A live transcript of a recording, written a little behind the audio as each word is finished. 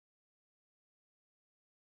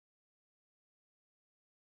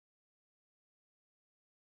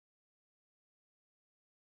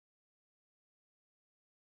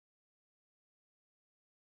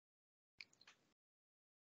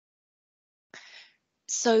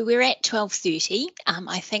So we're at 12:30.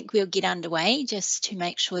 I think we'll get underway just to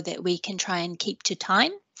make sure that we can try and keep to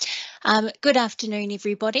time. Good afternoon,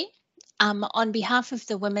 everybody. On behalf of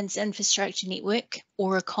the Women's Infrastructure Network,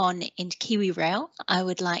 Aurecon and KiwiRail, I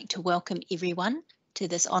would like to welcome everyone to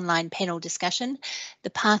this online panel discussion, The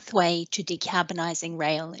Pathway to Decarbonising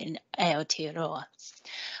Rail in Aotearoa.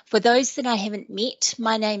 For those that I haven't met,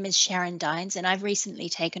 my name is Sharon Dines and I've recently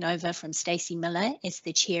taken over from Stacey Miller as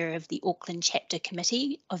the chair of the Auckland Chapter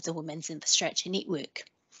Committee of the Women's Infrastructure Network.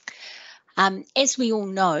 As we all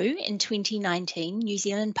know, in 2019, New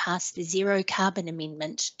Zealand passed the Zero Carbon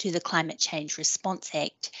Amendment to the Climate Change Response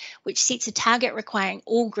Act, which sets a target requiring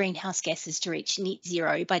all greenhouse gases to reach net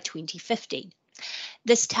zero by 2050.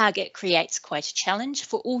 This target creates quite a challenge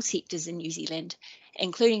for all sectors in New Zealand,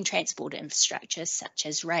 including transport infrastructure such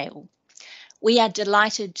as rail. We are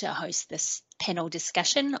delighted to host this panel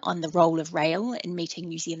discussion on the role of rail in meeting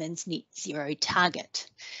New Zealand's net zero target.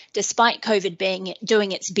 Despite COVID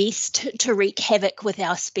doing its best to wreak havoc with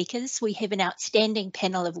our speakers, we have an outstanding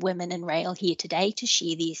panel of women in rail here today to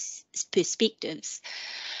share these perspectives.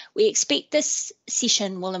 We expect this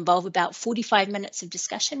session will involve about 45 minutes of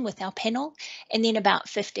discussion with our panel and then about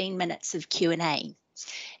 15 minutes of Q&A.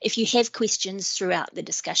 If you have questions throughout the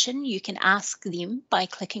discussion, you can ask them by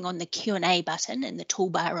clicking on the Q&A button in the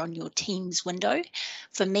toolbar on your Teams window.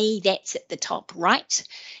 For me, that's at the top right.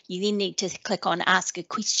 You then need to click on Ask a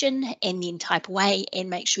Question and then type away and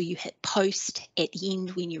make sure you hit Post at the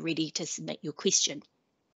end when you're ready to submit your question.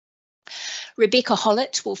 Rebecca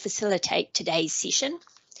Hollett will facilitate today's session.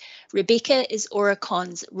 Rebecca is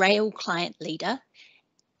Aurecon's rail client leader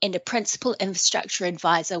and a principal infrastructure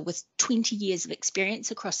advisor with 20 years of experience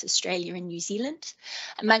across Australia and New Zealand.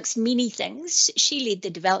 Amongst many things, she led the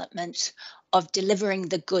development of Delivering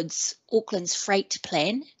the Goods, Auckland's freight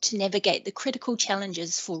plan, to navigate the critical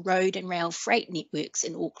challenges for road and rail freight networks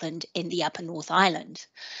in Auckland and the Upper North Island.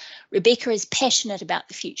 Rebecca is passionate about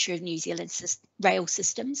the future of New Zealand's rail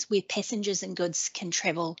systems, where passengers and goods can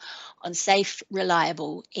travel on safe,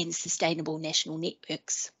 reliable and sustainable national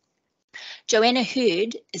networks. Joanna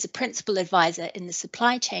Hurd is a principal advisor in the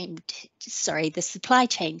supply chain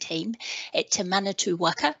team at Te Manatu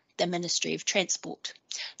Waka, the Ministry of Transport.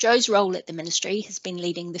 Jo's role at the ministry has been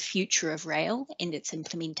leading the future of rail and its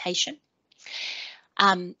implementation.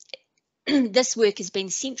 This work has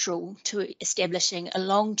been central to establishing a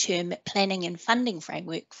long-term planning and funding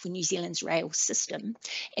framework for New Zealand's rail system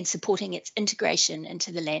and supporting its integration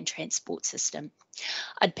into the land transport system.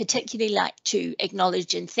 I'd particularly like to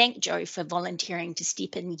acknowledge and thank Jo for volunteering to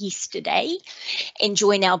step in yesterday and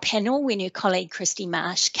join our panel when her colleague Christy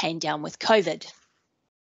Marsh came down with COVID.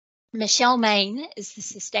 Michelle Main is the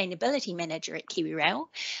Sustainability Manager at KiwiRail,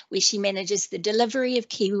 where she manages the delivery of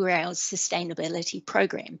KiwiRail's sustainability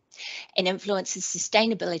program and influences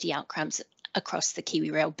sustainability outcomes across the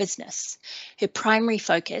KiwiRail business. Her primary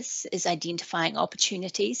focus is identifying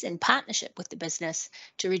opportunities in partnership with the business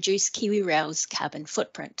to reduce KiwiRail's carbon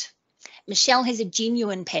footprint. Michelle has a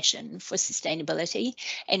genuine passion for sustainability,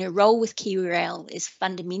 and her role with KiwiRail is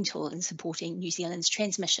fundamental in supporting New Zealand's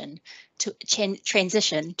transition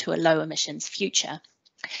to a low emissions future.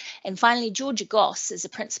 And finally, Georgia Goss is a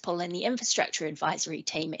principal in the infrastructure advisory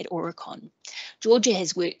team at Aurecon. Georgia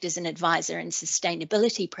has worked as an advisor and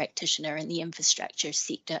sustainability practitioner in the infrastructure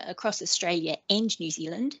sector across Australia and New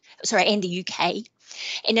Zealand, and the UK.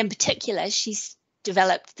 And in particular, she's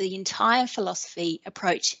developed the entire philosophy,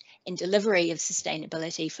 approach and delivery of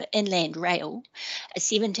sustainability for inland rail, a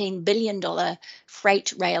 $17 billion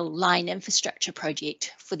freight rail line infrastructure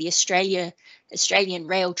project for the Australian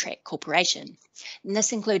Rail Track Corporation. And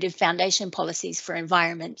this included foundation policies for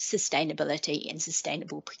environment, sustainability and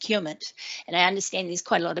sustainable procurement. And I understand there's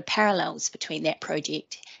quite a lot of parallels between that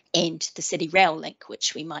project and the City Rail Link,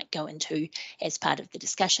 which we might go into as part of the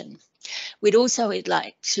discussion. We'd also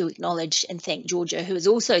like to acknowledge and thank Georgia, who has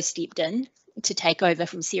also stepped in to take over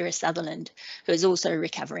from Sarah Sutherland, who is also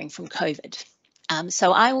recovering from COVID.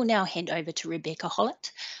 So I will now hand over to Rebecca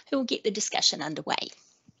Hollett, who will get the discussion underway.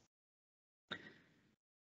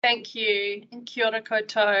 Thank you, and kia ora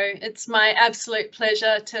koutou. It's my absolute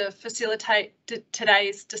pleasure to facilitate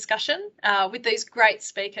today's discussion with these great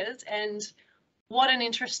speakers, and what an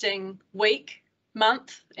interesting week,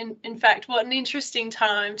 month, in fact, what an interesting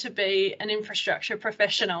time to be an infrastructure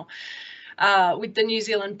professional. With the New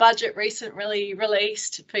Zealand budget recently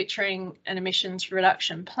released, featuring an emissions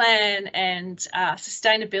reduction plan and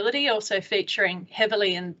sustainability also featuring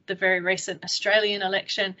heavily in the very recent Australian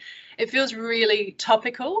election, it feels really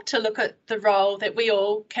topical to look at the role that we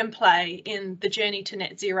all can play in the journey to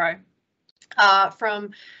net zero,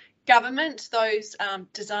 from government, those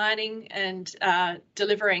designing and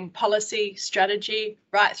delivering policy strategy,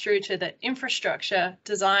 right through to the infrastructure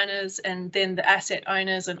designers and then the asset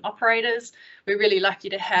owners and operators. We're really lucky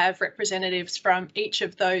to have representatives from each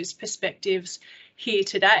of those perspectives here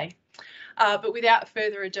today. But without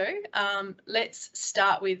further ado, let's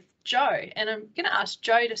start with Jo. And I'm going to ask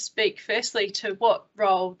Jo to speak firstly to what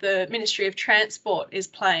role the Ministry of Transport is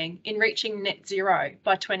playing in reaching net zero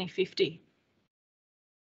by 2050.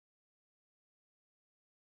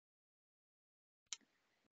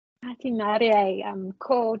 Ati Mārie,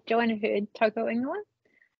 ko Joanna Hurd toko ingoa.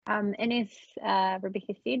 And as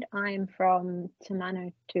Rebecca said, I'm from Te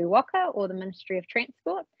Manu Te Waka, or the Ministry of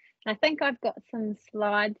Transport. And I think I've got some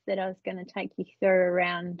slides that I was going to take you through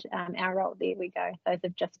around our role. There we go. Those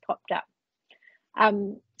have just popped up.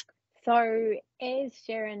 So as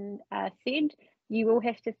Sharon said, you will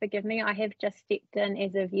have to forgive me. I have just stepped in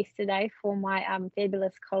as of yesterday for my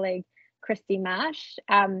fabulous colleague, Christy Marsh.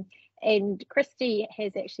 And Christy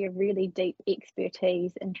has actually a really deep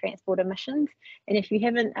expertise in transport emissions. And if you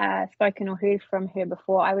haven't spoken or heard from her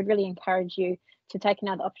before, I would really encourage you to take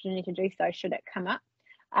another opportunity to do so should it come up.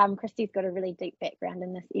 Christy's got a really deep background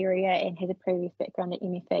in this area and has a previous background at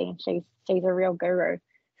MFE, and she's a real guru.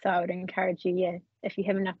 So I would encourage you, yeah, if you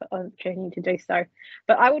have enough opportunity to do so.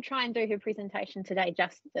 But I will try and do her presentation today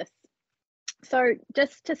justice. So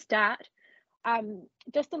just to start,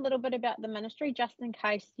 just a little bit about the ministry, just in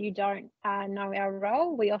case you don't know our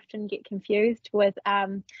role. We often get confused with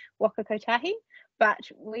Waka Kotahi, but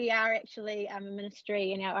we are actually a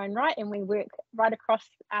ministry in our own right, and we work right across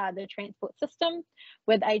the transport system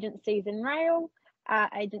with agencies in rail,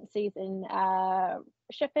 agencies in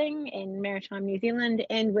shipping and Maritime New Zealand,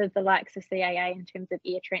 and with the likes of CAA in terms of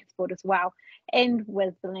air transport as well, and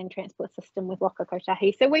with the land transport system with Waka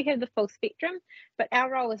Kotahi. So we have the full spectrum, but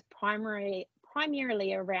our role is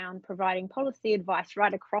primarily around providing policy advice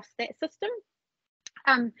right across that system.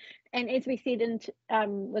 And as we said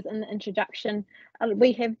within the introduction,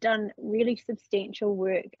 we have done really substantial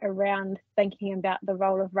work around thinking about the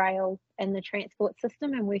role of rail in the transport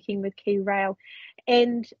system and working with Key Rail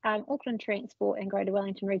and Auckland Transport and Greater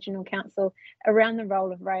Wellington Regional Council around the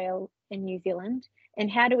role of rail in New Zealand and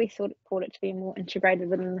how do we support it to be more integrated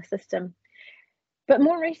within the system. But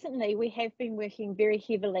more recently, we have been working very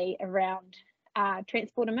heavily around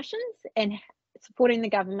transport emissions and supporting the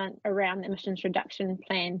government around the emissions reduction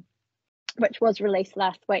plan, which was released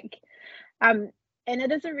last week. And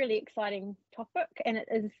it is a really exciting topic, and it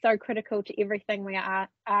is so critical to everything we are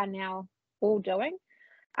now all doing.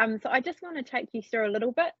 So I just want to take you through a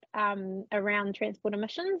little bit around transport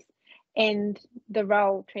emissions and the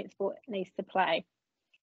role transport needs to play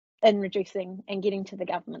in reducing and getting to the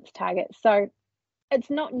government's targets. So it's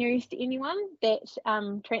not news to anyone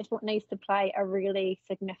that transport needs to play a really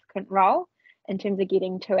significant role in terms of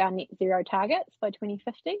getting to our net zero targets by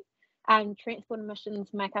 2050. Transport emissions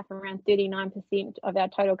make up around 39% of our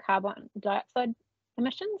total carbon dioxide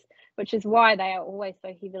emissions, which is why they are always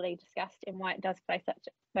so heavily discussed and why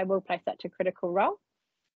they will play such a critical role.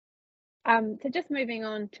 So just moving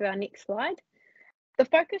on to our next slide. The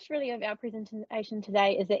focus really of our presentation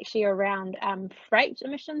today is actually around freight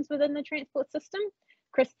emissions within the transport system.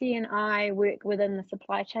 Christy and I work within the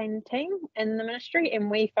supply chain team in the ministry,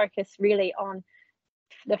 and we focus really on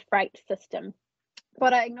the freight system.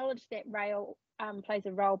 But I acknowledge that rail plays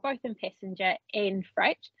a role both in passenger and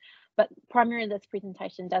freight, but primarily this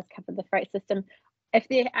presentation does cover the freight system. If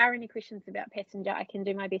there are any questions about passenger, I can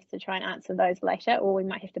do my best to try and answer those later, or we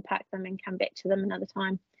might have to park them and come back to them another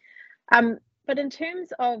time. But in terms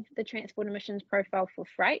of the transport emissions profile for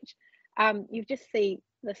freight, you just see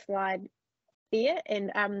the slide there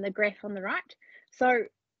and the graph on the right. So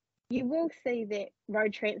you will see that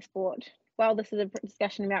road transport, while this is a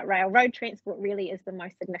discussion about rail, road transport really is the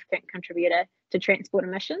most significant contributor to transport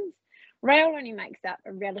emissions. Rail only makes up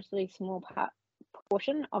a relatively small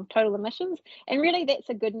portion of total emissions, and really that's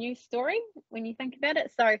a good news story when you think about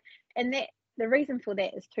it. So, and that the reason for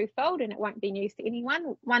that is twofold, and it won't be news to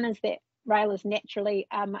anyone. One is that rail is naturally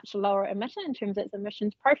a much lower emitter in terms of its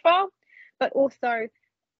emissions profile, but also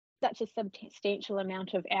such a substantial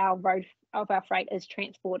amount of our freight is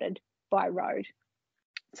transported by road.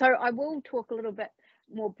 So I will talk a little bit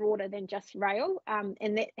more broader than just rail, and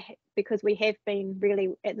that because we have been really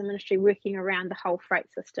at the ministry working around the whole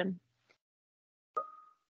freight system.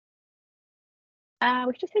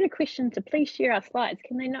 We've just had a question to please share our slides.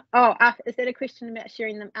 Can they not? Oh, is that a question about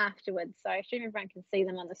sharing them afterwards? So I assume everyone can see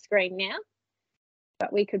them on the screen now.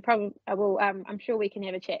 But we could probably, I'm sure we can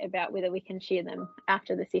have a chat about whether we can share them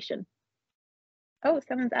after the session. Oh,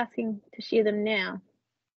 someone's asking to share them now.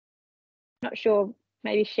 Not sure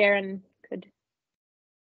maybe Sharon could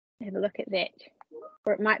have a look at that.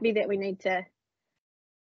 Or it might be that we might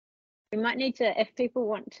need to, if people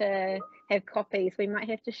want to have copies, we might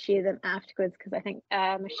have to share them afterwards, because I think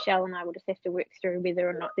Michelle and I will just have to work through whether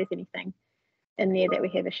or not there's anything in there that we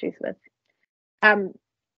have issues with.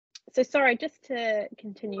 So sorry, just to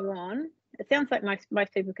continue on, it sounds like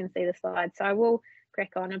most people can see the slide, so I will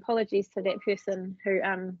crack on. Apologies to that person who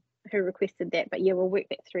requested that, but yeah, we'll work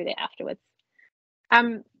that through that afterwards.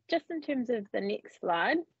 Just in terms of the next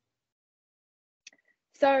slide,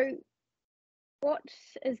 so what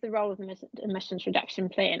is the role of the emissions reduction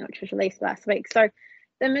plan, which was released last week? So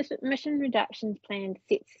the emission reductions plan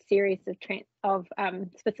sets a series of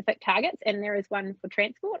specific targets, and there is one for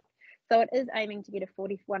transport. So it is aiming to get a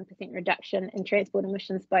 41% reduction in transport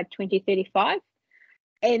emissions by 2035.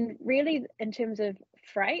 And really, in terms of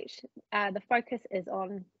freight, the focus is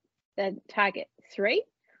on the target 3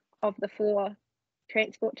 of the 4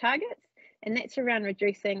 transport targets, and that's around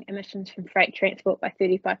reducing emissions from freight transport by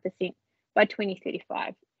 35% by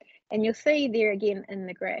 2035. And you'll see there again in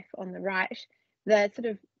the graph on the right, the sort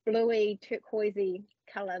of bluey turquoisey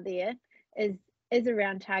colour there is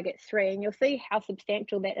around target 3, and you'll see how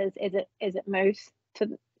substantial that is as it moves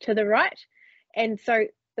to the right. And so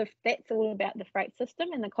that's all about the freight system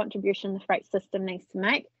and the contribution the freight system needs to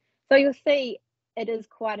make. So you'll see it is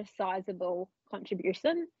quite a sizable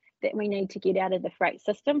contribution that we need to get out of the freight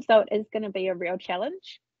system. So it is going to be a real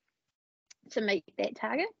challenge to meet that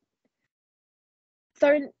target.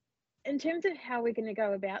 So in terms of how we're going to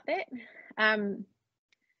go about that,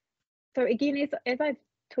 so again, as I've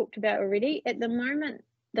talked about already, at the moment,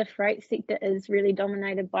 the freight sector is really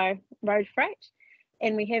dominated by road freight,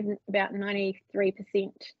 and we have about 93%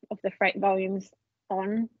 of the freight volumes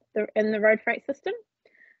in the road freight system.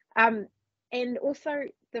 And also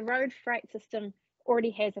the road freight system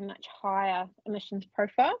already has a much higher emissions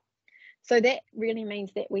profile. So that really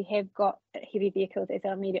means that we have got heavy vehicles as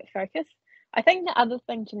our immediate focus. I think the other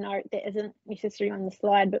thing to note that isn't necessarily on the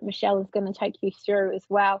slide, but Michelle is going to take you through as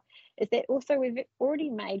well, is that also we've already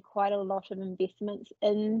made quite a lot of investments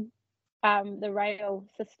in the rail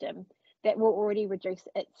system that will already reduce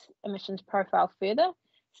its emissions profile further.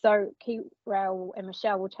 So Rail and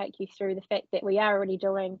Michelle will take you through the fact that we are already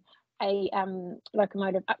doing a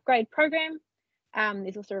locomotive upgrade program.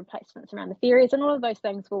 There's also replacements around the ferries, and all of those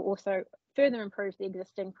things will also further improve the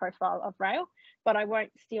existing profile of rail. But I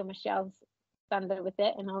won't steal Michelle's thunder with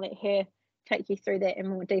that, and I'll let her take you through that in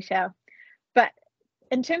more detail. But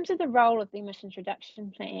in terms of the role of the emissions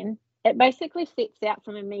reduction plan, it basically sets out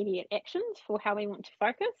some immediate actions for how we want to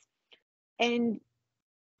focus. And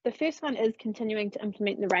the first one is continuing to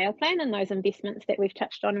implement the rail plan and those investments that we've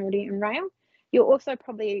touched on already in rail. You'll also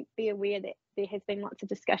probably be aware that there has been lots of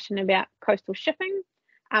discussion about coastal shipping,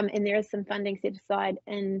 and there is some funding set aside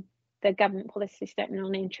in the government policy statement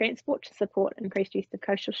on land transport to support increased use of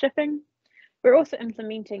coastal shipping. We're also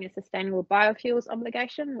implementing a sustainable biofuels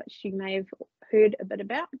obligation, which you may have heard a bit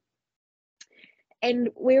about.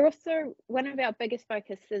 And we're also, one of our biggest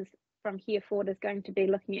focuses from here forward is going to be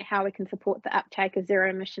looking at how we can support the uptake of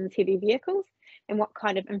zero emissions heavy vehicles and what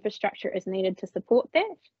kind of infrastructure is needed to support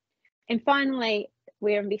that. And finally,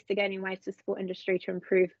 we're investigating ways to support industry to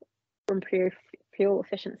improve fuel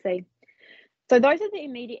efficiency. So those are the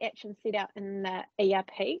immediate actions set out in the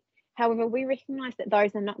ERP. However, we recognise that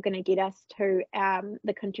those are not going to get us to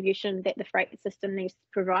the contribution that the freight system needs to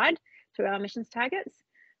provide to our emissions targets.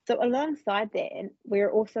 So alongside that, we're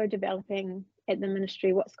also developing at the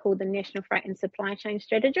Ministry what's called the National Freight and Supply Chain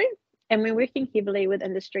Strategy, and we're working heavily with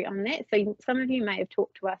industry on that. So some of you may have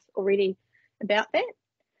talked to us already about that.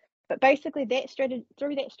 But basically,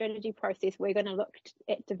 through that strategy process, we're going to look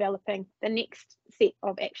at developing the next set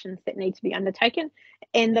of actions that need to be undertaken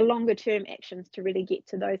and the longer term actions to really get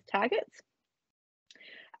to those targets.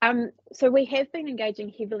 So we have been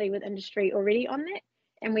engaging heavily with industry already on that,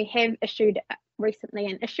 and we have issued recently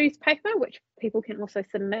an issues paper, which people can also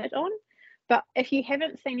submit on. But if you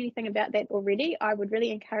haven't seen anything about that already, I would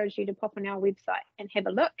really encourage you to pop on our website and have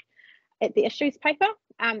a look at the issues paper.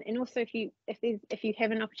 And also if you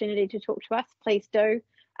have an opportunity to talk to us, please do.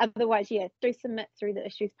 Otherwise, yeah, do submit through the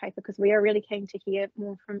issues paper, because we are really keen to hear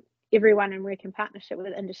more from everyone and work in partnership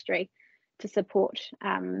with industry to support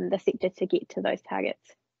the sector to get to those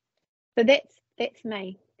targets. So that's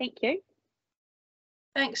me. Thank you.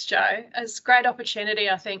 Thanks, Jo. It's a great opportunity,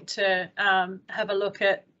 I think, to have a look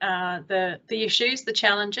at the issues, the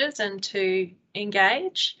challenges, and to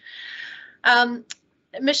engage.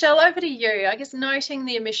 Michelle, over to you. I guess noting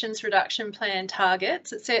the emissions reduction plan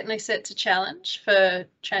targets, it certainly sets a challenge for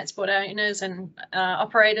transport owners and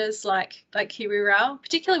operators like KiwiRail,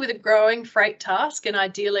 particularly with a growing freight task and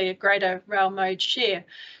ideally a greater rail mode share.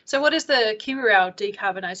 So what does the KiwiRail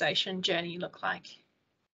decarbonisation journey look like?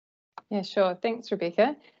 Yeah, sure. Thanks,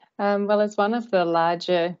 Rebecca. Well, as one of the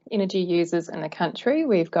larger energy users in the country,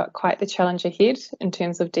 we've got quite the challenge ahead in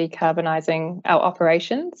terms of decarbonising our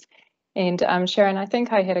operations. And Sharon, I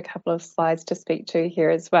think I had a couple of slides to speak to here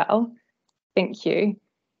as well. Thank you.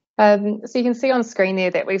 So you can see on screen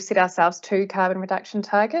there that we've set ourselves 2 carbon reduction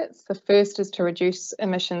targets. The first is to reduce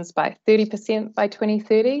emissions by 30% by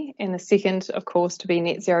 2030, and the second, of course, to be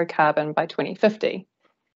net zero carbon by 2050.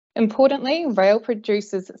 Importantly, rail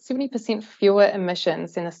produces 70% fewer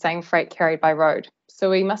emissions than the same freight carried by road. So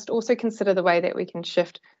we must also consider the way that we can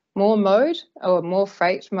shift more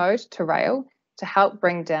freight mode to rail to help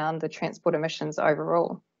bring down the transport emissions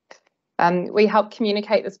overall. We help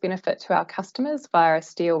communicate this benefit to our customers via a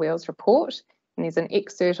Steel Wheels report, and there's an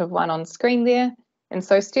excerpt of one on screen there. And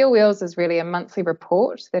so Steel Wheels is really a monthly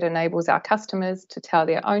report that enables our customers to tell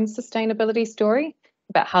their own sustainability story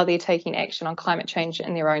about how they're taking action on climate change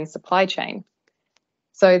in their own supply chain.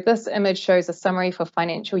 So this image shows a summary for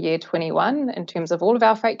financial year 21 in terms of all of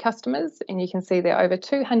our freight customers, and you can see that over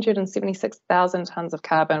 276,000 tonnes of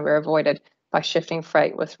carbon were avoided by shifting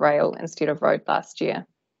freight with rail instead of road last year.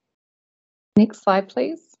 Next slide,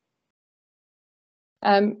 please.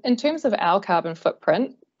 In terms of our carbon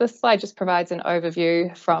footprint, this slide just provides an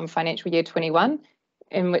overview from financial year 21,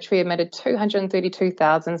 in which we emitted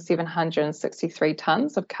 232,763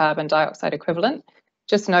 tonnes of carbon dioxide equivalent,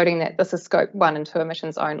 just noting that this is scope 1 and 2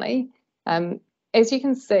 emissions only. As you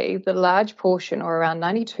can see, the large portion, or around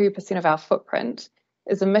 92% of our footprint,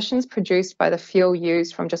 is emissions produced by the fuel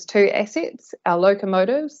used from just 2 assets, our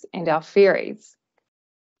locomotives and our ferries.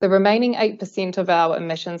 The remaining 8% of our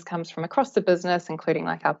emissions comes from across the business, including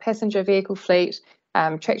like our passenger vehicle fleet,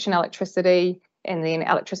 traction electricity, and then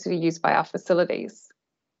electricity used by our facilities.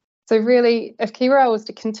 So really, if KiwiRail was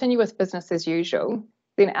to continue with business as usual,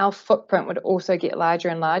 then our footprint would also get larger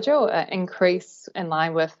and larger, or increase in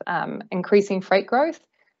line with increasing freight growth.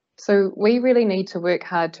 So we really need to work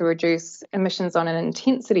hard to reduce emissions on an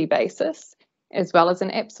intensity basis as well as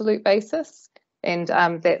an absolute basis. And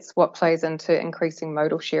that's what plays into increasing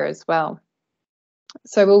modal share as well.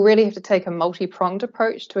 So we'll really have to take a multi-pronged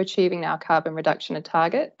approach to achieving our carbon reduction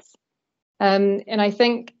targets. And I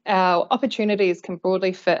think our opportunities can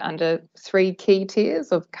broadly fit under 3 key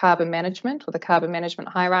tiers of carbon management, or the carbon management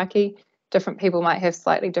hierarchy. Different people might have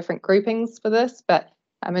slightly different groupings for this, but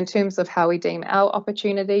in terms of how we deem our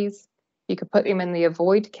opportunities, you could put them in the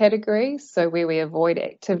avoid category, so where we avoid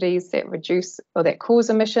activities that reduce or that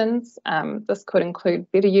cause emissions. This could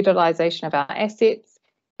include better utilisation of our assets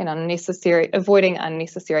and avoiding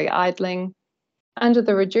unnecessary idling. Under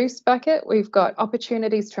the reduce bucket, we've got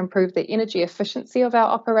opportunities to improve the energy efficiency of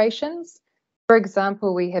our operations. For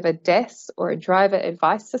example, we have a DAS, or a driver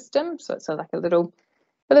advice system, so it's like a little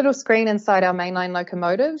screen inside our mainline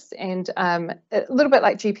locomotives, and a little bit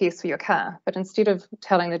like GPS for your car, but instead of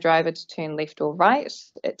telling the driver to turn left or right,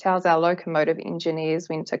 it tells our locomotive engineers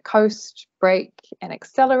when to coast, brake and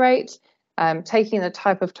accelerate, taking the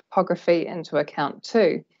type of topography into account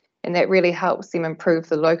too. And that really helps them improve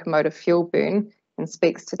the locomotive fuel burn and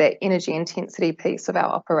speaks to that energy intensity piece of our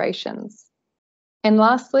operations. And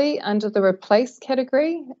lastly, under the replace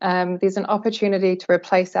category, there's an opportunity to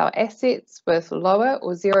replace our assets with lower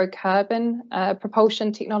or zero carbon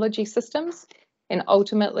propulsion technology systems, and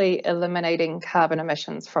ultimately eliminating carbon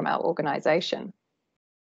emissions from our organisation.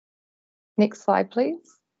 Next slide,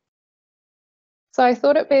 please. So I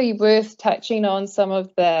thought it'd be worth touching on some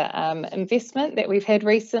of the investment that we've had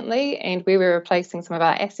recently and where we're replacing some of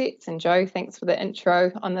our assets. And Joe, thanks for the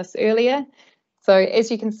intro on this earlier. So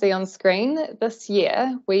as you can see on screen, this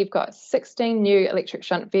year we've got 16 new electric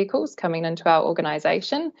shunt vehicles coming into our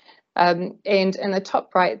organisation. And in the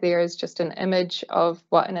top right there is just an image of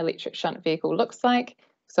what an electric shunt vehicle looks like.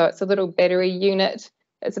 So it's a little battery unit.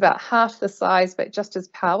 It's about half the size, but just as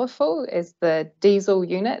powerful as the diesel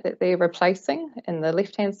unit that they're replacing in the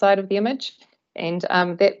left-hand side of the image. And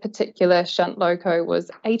that particular shunt loco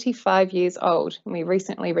was 85 years old, and we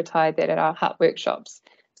recently retired that at our Hutt workshops.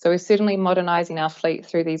 So we're certainly modernising our fleet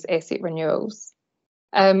through these asset renewals.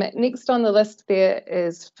 Next on the list there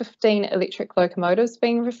is 15 electric locomotives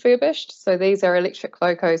being refurbished. So these are electric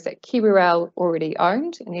locos that KiwiRail already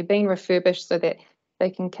owned, and they're being refurbished so that they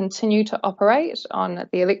can continue to operate on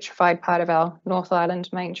the electrified part of our North Island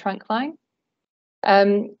main trunk line.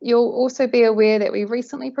 You'll also be aware that we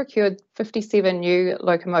recently procured 57 new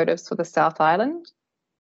locomotives for the South Island.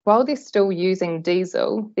 while they're still using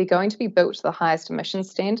diesel, they're going to be built to the highest emission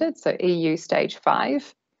standard, so EU Stage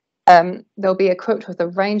 5. They'll be equipped with a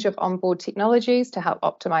range of onboard technologies to help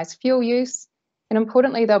optimise fuel use, and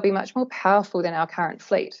importantly, they'll be much more powerful than our current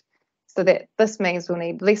fleet. So that this means we'll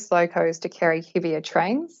need less locos to carry heavier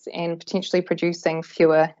trains and potentially producing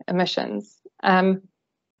fewer emissions.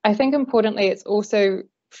 I think importantly, it's also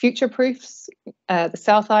future-proofs the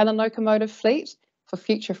South Island locomotive fleet for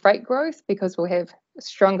future freight growth, because we'll have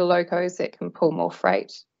stronger locos that can pull more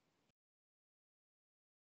freight.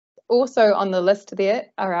 Also on the list there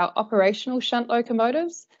are our operational shunt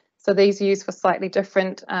locomotives. So these are used for slightly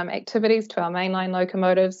different activities to our mainline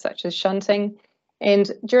locomotives, such as shunting. And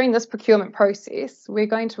during this procurement process, we're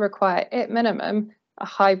going to require, at minimum, a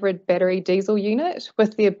hybrid battery diesel unit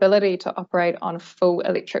with the ability to operate on full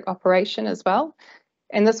electric operation as well.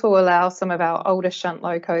 And this will allow some of our older shunt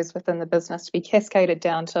locos within the business to be cascaded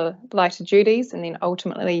down to lighter duties and then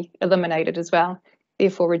ultimately eliminated as well,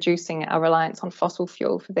 therefore reducing our reliance on fossil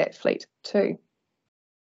fuel for that fleet too.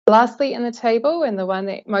 Lastly in the table, and the one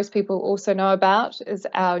that most people also know about, is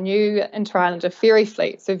our new Inter-Islander ferry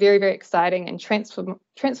fleet. So very, very exciting and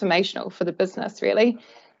transformational for the business, really.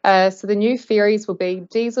 So the new ferries will be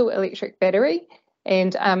diesel electric battery,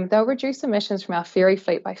 and they'll reduce emissions from our ferry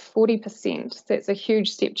fleet by 40%. So that's a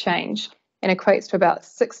huge step change and equates to about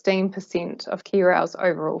 16% of KiwiRail's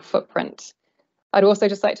overall footprint. I'd also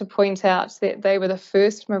just like to point out that they were the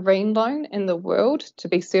first marine loan in the world to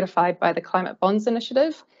be certified by the Climate Bonds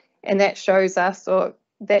Initiative, and that shows us, or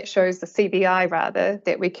that shows the CBI rather,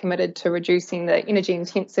 that we're committed to reducing the energy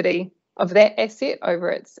intensity of that asset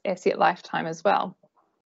over its asset lifetime as well.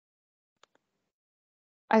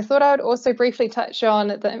 I thought I would also briefly touch on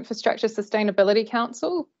the Infrastructure Sustainability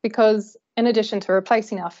Council, because in addition to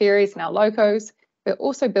replacing our ferries and our locos, we're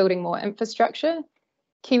also building more infrastructure.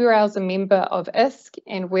 KiwiRail is a member of ISC,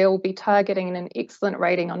 and we'll be targeting an excellent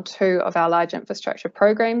rating on 2 of our large infrastructure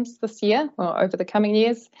programs this year, or over the coming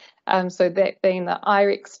years. So that being the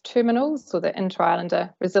IREX terminals, or the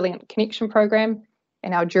Inter-Islander Resilient Connection Program,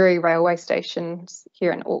 and our Drury railway stations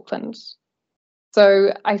here in Auckland.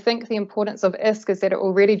 So I think the importance of ISC is that it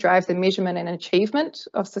will really drive the measurement and achievement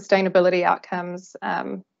of sustainability outcomes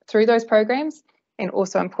through those programs, and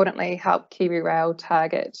also importantly help KiwiRail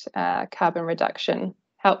target carbon reduction,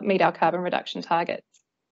 help meet our carbon reduction targets.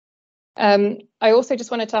 I also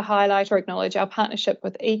just wanted to highlight or acknowledge our partnership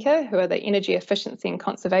with ECA, who are the Energy Efficiency and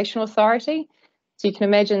Conservation Authority. So you can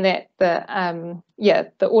imagine that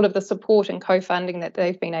all of the support and co-funding that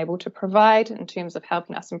they've been able to provide in terms of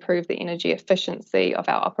helping us improve the energy efficiency of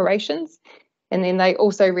our operations. And then they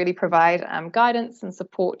also really provide guidance and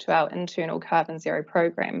support to our internal Carbon Zero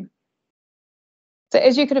program. So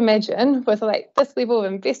as you could imagine, with this level of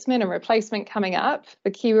investment and replacement coming up,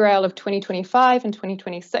 the KiwiRail of 2025 and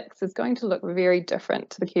 2026 is going to look very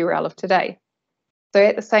different to the KiwiRail of today. So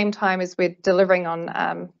at the same time as we're delivering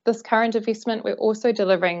on this current investment, we're also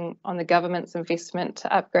delivering on the government's investment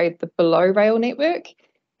to upgrade the below rail network,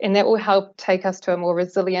 and that will help take us to a more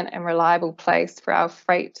resilient and reliable place for our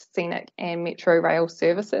freight, scenic and metro rail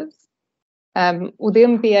services. We'll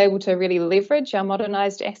then be able to really leverage our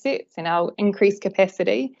modernised assets and our increased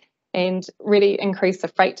capacity and really increase the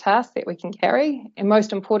freight tasks that we can carry. And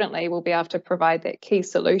most importantly, we'll be able to provide that key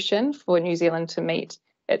solution for New Zealand to meet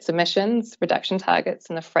its emissions reduction targets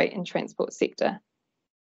in the freight and transport sector.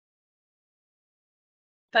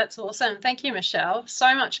 That's awesome. Thank you, Michelle.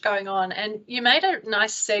 So much going on, and you made a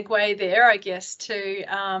nice segue there, I guess, to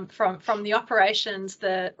from the operations,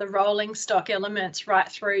 the rolling stock elements, right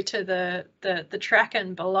through to the track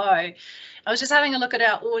and below. I was just having a look at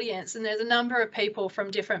our audience, and there's a number of people from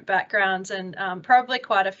different backgrounds, and probably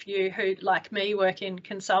quite a few who, like me, work in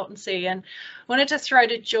consultancy. And wanted to throw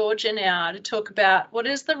to Georgia now to talk about what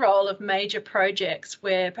is the role of major projects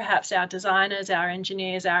where perhaps our designers, our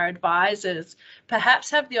engineers, our advisors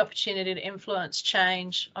perhaps have the opportunity to influence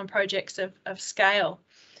change on projects of scale.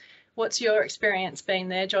 What's your experience been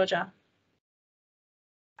there, Georgia?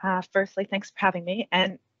 Firstly, thanks for having me.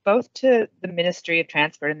 And both to the Ministry of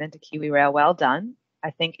Transport and then to KiwiRail, well done.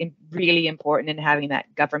 I think really important in having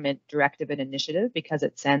that government directive and initiative, because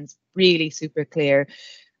it sends really super clear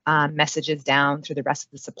messages down through the rest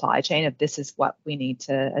of the supply chain of this is what we need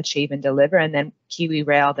to achieve and deliver. And then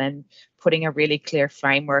KiwiRail then putting a really clear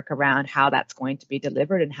framework around how that's going to be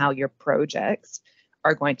delivered and how your projects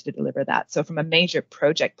are going to deliver that. So from a major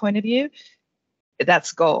project point of view,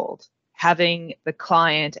 that's gold. Having the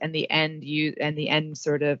client and the end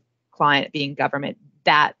sort of client being government,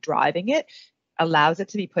 that driving it allows it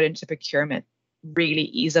to be put into procurement really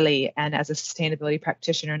easily, and as a sustainability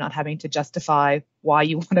practitioner, not having to justify why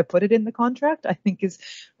you want to put it in the contract, I think is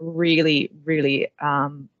really, really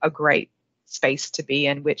a great space to be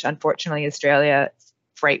in, which unfortunately Australia,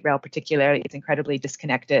 freight rail particularly, is incredibly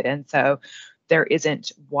disconnected. And so there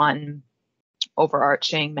isn't one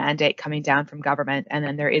overarching mandate coming down from government, and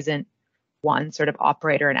then there isn't one sort of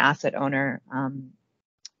operator and asset owner.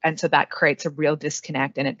 And so that creates a real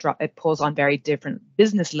disconnect, and it pulls on very different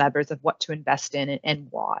business levers of what to invest in and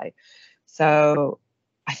why. So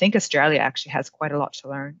I think Australia actually has quite a lot to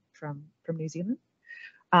learn from New Zealand.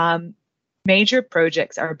 Major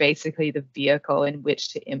projects are basically the vehicle in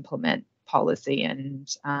which to implement policy and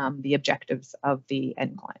the objectives of the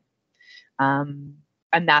end client.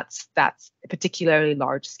 And that's a particularly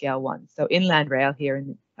large scale one. So inland rail here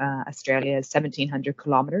in Australia is 1,700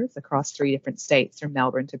 kilometers across 3 different states from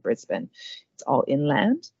Melbourne to Brisbane. It's all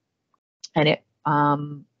inland. And it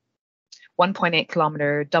 1.8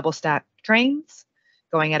 kilometer double stack trains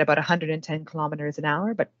going at about 110 kilometers an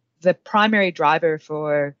hour. But the primary driver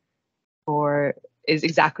for is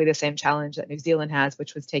exactly the same challenge that New Zealand has,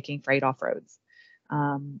 which was taking freight off roads,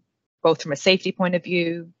 both from a safety point of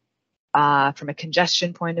view, from a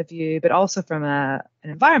congestion point of view, but also from an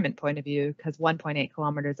environment point of view, because 1.8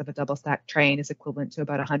 kilometers of a double stack train is equivalent to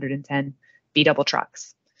about 110 B-double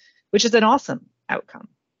trucks, which is an awesome outcome.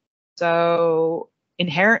 So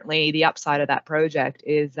inherently, the upside of that project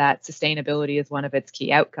is that sustainability is one of its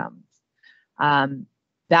key outcomes.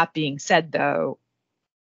 That being said, though,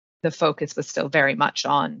 the focus was still very much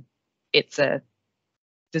on it's a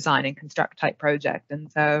design and construct type project.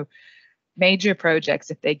 And so major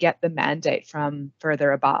projects, if they get the mandate from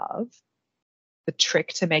further above, the trick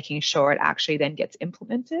to making sure it actually then gets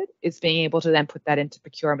implemented is being able to then put that into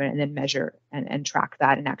procurement and then measure and track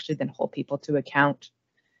that and actually then hold people to account.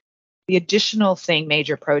 The additional thing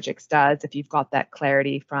major projects does, if you've got that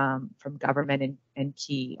clarity from government and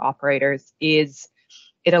key operators, is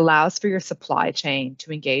it allows for your supply chain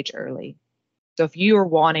to engage early. So if you are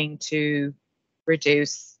wanting to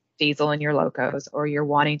reduce diesel in your locos, or you're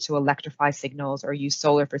wanting to electrify signals or use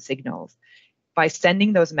solar for signals, by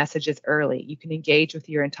sending those messages early, you can engage with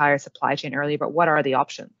your entire supply chain early about what are the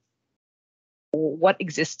options. What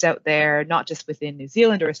exists out there, not just within New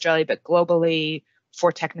Zealand or Australia, but globally,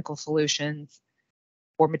 for technical solutions,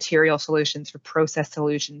 for material solutions, for process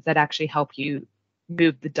solutions that actually help you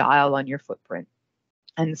move the dial on your footprint.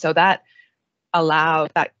 And so that allows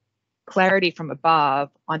that clarity from above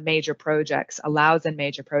on major projects allows in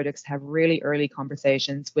major projects to have really early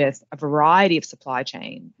conversations with a variety of supply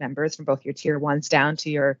chain members, from both your tier ones down to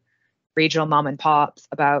your regional mom and pops,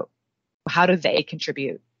 about how do they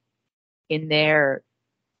contribute in their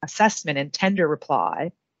assessment and tender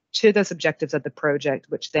reply to those objectives of the project,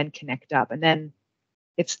 which then connect up. And then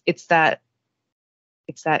it's that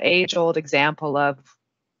age-old example of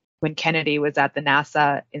when Kennedy was at the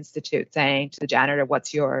NASA Institute saying to the janitor,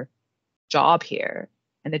 "What's your job here?"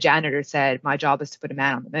 And the janitor said, "My job is to put a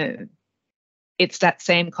man on the moon." It's that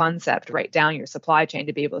same concept right down your supply chain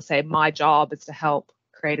to be able to say, my job is to help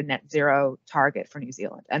create a net zero target for New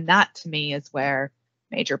Zealand. And that to me is where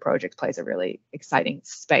major projects plays a really exciting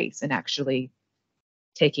space, and actually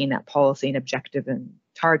taking that policy and objective and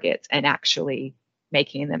targets and actually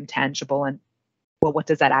making them tangible. And well, what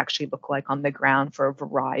does that actually look like on the ground for a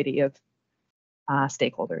variety of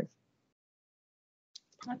stakeholders?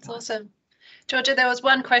 That's awesome. Georgia, there was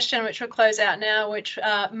one question which we'll close out now, which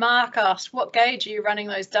Mark asked, what gauge are you running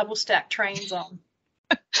those double stack trains on?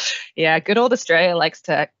 Yeah, good old Australia likes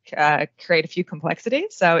to create a few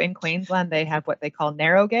complexities. So in Queensland, they have what they call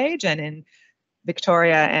narrow gauge, and in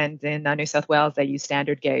Victoria and in New South Wales, they use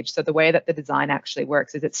standard gauge. So the way that the design actually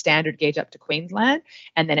works is it's standard gauge up to Queensland,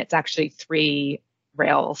 and then it's actually 3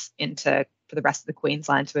 rails for the rest of the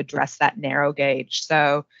Queensland to address that narrow gauge.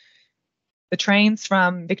 So the trains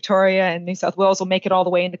from Victoria and New South Wales will make it all the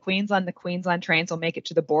way into Queensland. The Queensland trains will make it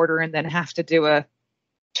to the border and then have to do a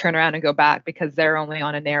turn around and go back because they're only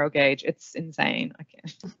on a narrow gauge. It's insane. I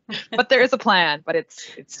can't. But there is a plan, but it's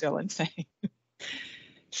still insane.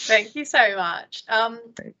 Thank you so much.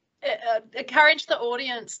 Encourage the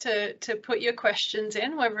audience to put your questions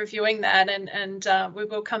in. We're reviewing that, and we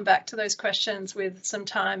will come back to those questions with some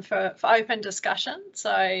time for open discussion.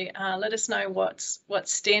 So let us know what's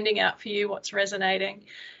standing out for you, what's resonating,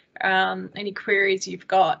 any queries you've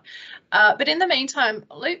got. But in the meantime,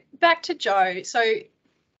 loop back to Joe. So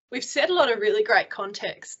we've set a lot of really great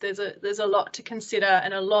context. There's a lot to consider,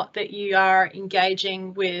 and a lot that you are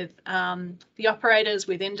engaging with the operators,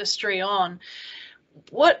 with industry on.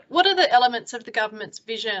 what are the elements of the government's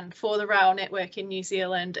vision for the rail network in New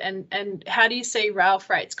Zealand, and how do you see rail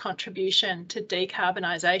freight's contribution to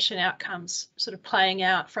decarbonisation outcomes sort of playing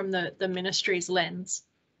out from the ministry's lens?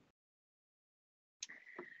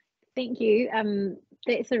 Thank you.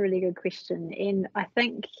 That's a really good question, and I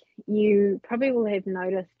think you probably will have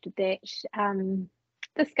noticed that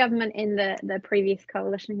this government and the previous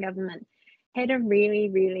coalition government had a really,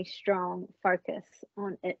 really strong focus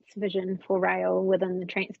on its vision for rail within the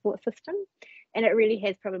transport system, and it really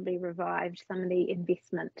has probably revived some of the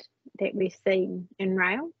investment that we've seen in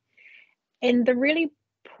rail. And the really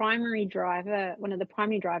primary driver, one of the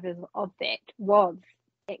primary drivers of that was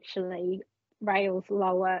actually rail's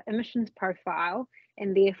lower emissions profile,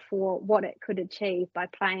 and therefore what it could achieve by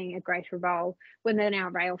playing a greater role within our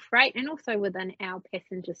rail freight and also within our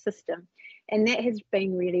passenger system. And that has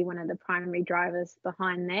been really one of the primary drivers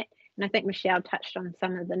behind that. And I think Michelle touched on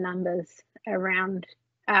some of the numbers around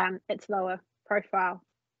its lower profile.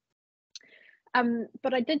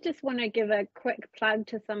 But I did just want to give a quick plug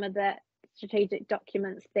to some of the strategic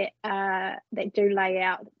documents that do lay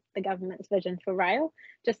out the government's vision for rail,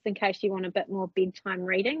 just in case you want a bit more bedtime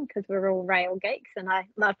reading, because we're all rail geeks, and I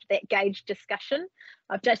loved that gauge discussion.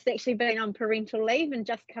 I've just actually been on parental leave and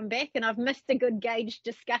just come back, and I've missed a good gauge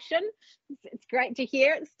discussion. It's great to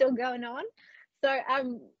hear it's still going on. So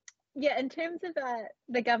yeah, in terms of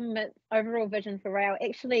the government overall vision for rail,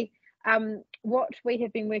 actually what we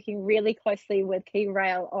have been working really closely with Key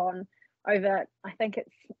Rail on over, I think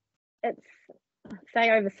it's say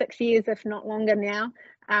over 6 years, if not longer now.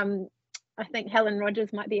 I think Helen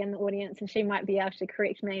Rogers might be in the audience, and she might be able to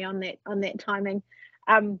correct me on that timing.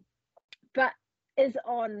 But is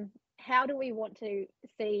on how do we want to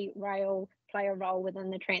see rail play a role within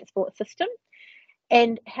the transport system,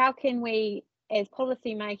 and how can we, as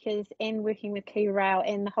policymakers and working with Key Rail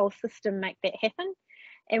and the whole system, make that happen.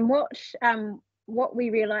 And what we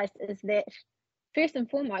realised is that first and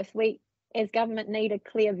foremost, we as government need a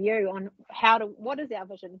clear view on what is our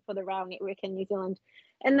vision for the rail network in New Zealand.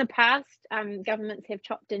 In the past, governments have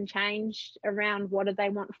chopped and changed around what do they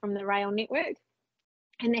want from the rail network,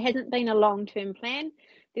 and there hasn't been a long-term plan.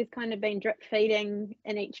 There's kind of been drip feeding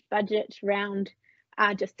in each budget round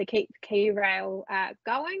just to keep Key Rail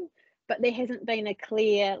going, but there hasn't been a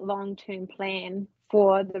clear long-term plan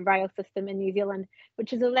for the rail system in New Zealand,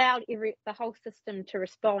 which has allowed the whole system to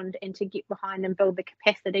respond and to get behind and build the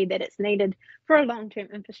capacity that it's needed for a long-term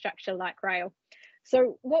infrastructure like rail.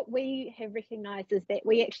 So what we have recognised is that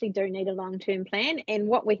we actually do need a long-term plan, and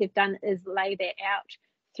what we have done is lay that out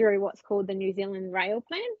through what's called the New Zealand Rail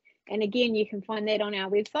Plan. And again, you can find that on our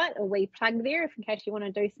website, or we plug there if in case you want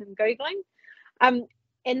to do some Googling.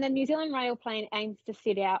 And the New Zealand Rail Plan aims to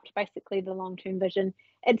set out basically the long-term vision.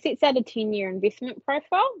 It sets out a 10-year investment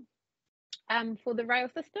profile for the rail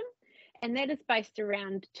system, and that is based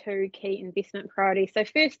around two key investment priorities. So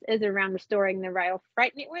first is around restoring the rail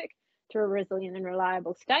freight network to a resilient and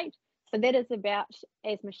reliable state. So that is about,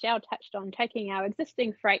 as Michelle touched on, taking our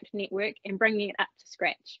existing freight network and bringing it up to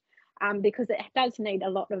scratch, because it does need a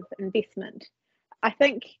lot of investment. I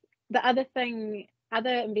think the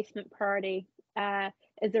other investment priority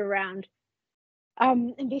is around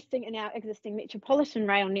investing in our existing metropolitan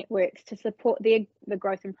rail networks to support the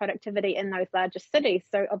growth and productivity in those largest cities.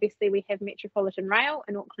 So obviously we have Metropolitan Rail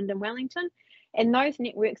in Auckland and Wellington, and those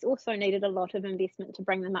networks also needed a lot of investment to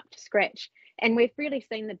bring them up to scratch. And we've really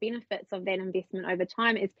seen the benefits of that investment over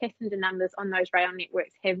time as passenger numbers on those rail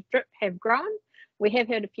networks have grown. We have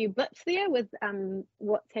had a few blips there with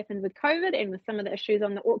what's happened with COVID and with some of the issues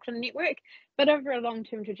on the Auckland network, but over a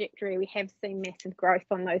long-term trajectory, we have seen massive growth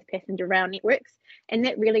on those passenger rail networks, and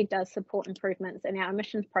that really does support improvements in our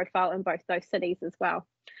emissions profile in both those cities as well.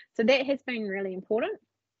 So that has been really important.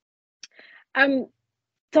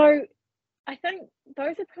 So I think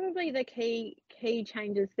those are probably the key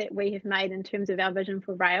changes that we have made in terms of our vision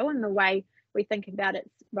for rail and the way we think about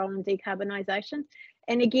its role in decarbonisation.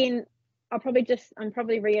 And again, I'm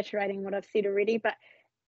probably reiterating what I've said already, but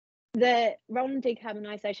the role in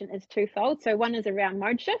decarbonisation is twofold. So one is around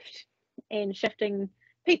mode shift and shifting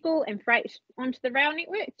people and freight onto the rail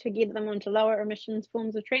network to get them onto lower emissions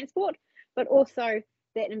forms of transport, but also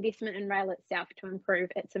that investment in rail itself to improve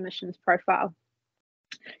its emissions profile.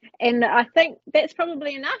 And I think that's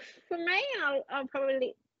probably enough for me. I'll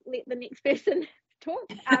probably let the next person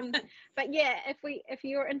talk. But yeah, if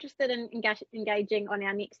you're interested in engaging on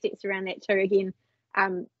our next steps around that too, again,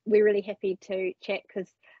 we're really happy to chat, because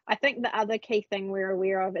I think the other key thing we're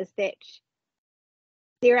aware of is that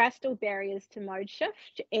there are still barriers to mode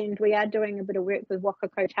shift, and we are doing a bit of work with Waka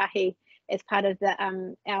Kotahi as part of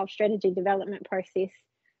the our strategy development process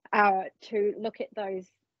to look at those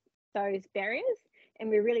barriers, and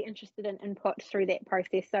we're really interested in input through that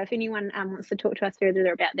process. So if anyone wants to talk to us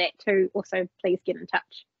further about that too, also please get in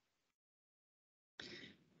touch.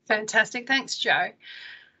 Fantastic, thanks, Jo.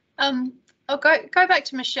 I'll go back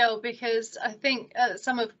to Michelle, because I think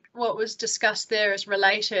some of what was discussed there is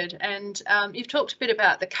related, and you've talked a bit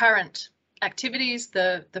about the current activities,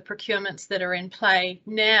 the procurements that are in play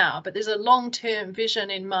now, but there's a long-term vision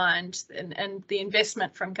in mind, and the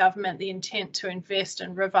investment from government, the intent to invest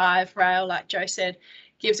and revive rail, like Jo said,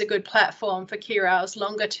 gives a good platform for KiwiRail's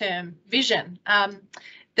longer-term vision.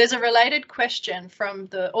 There's a related question from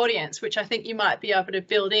the audience, which I think you might be able to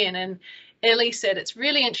build in, and Ellie said it's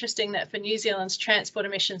really interesting that for New Zealand's transport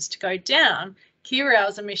emissions to go down,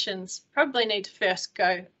 KiwiRail's emissions probably need to first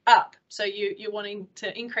go up. So you're wanting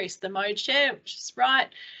to increase the mode share, which is right.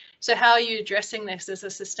 So how are you addressing this as a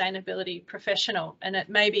sustainability professional? And it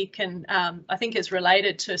maybe can, I think, is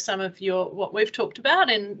related to some of what we've talked about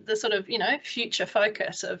and the sort of, future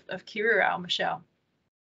focus of KiwiRail, Michelle.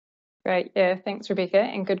 Great, yeah, thanks, Rebecca,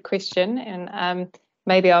 and good question. And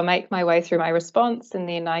maybe I'll make my way through my response and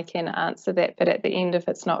then I can answer that bit at the end if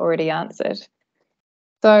it's not already answered.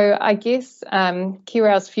 So I guess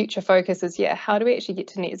KiwiRail's future focus is, how do we actually get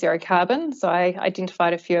to net zero carbon? So I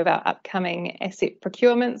identified a few of our upcoming asset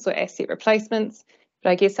procurements or asset replacements,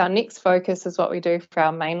 but I guess our next focus is what we do for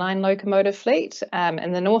our mainline locomotive fleet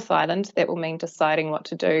in the North Island. That will mean deciding what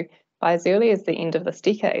to do by as early as the end of this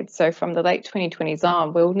decade. So from the late 2020s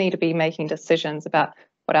on, we'll need to be making decisions about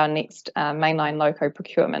what our next mainline loco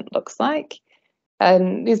procurement looks like.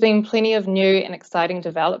 There's been plenty of new and exciting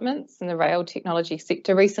developments in the rail technology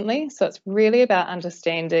sector recently, so it's really about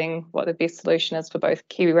understanding what the best solution is for both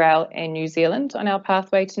KiwiRail and New Zealand on our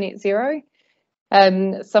pathway to net zero.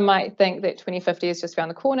 Some might think that 2050 is just around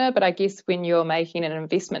the corner, but I guess when you're making an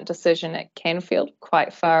investment decision, it can feel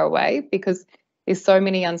quite far away because there's so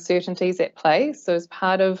many uncertainties at play. So as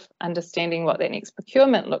part of understanding what that next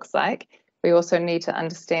procurement looks like, we also need to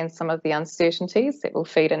understand some of the uncertainties that will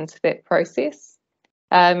feed into that process.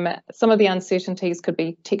 Some of the uncertainties could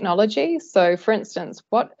be technology. So for instance,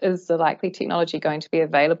 what is the likely technology going to be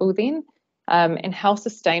available then? And how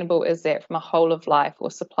sustainable is that from a whole of life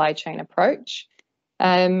or supply chain approach?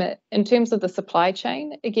 In terms of the supply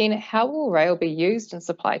chain, again, how will rail be used in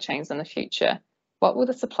supply chains in the future? What will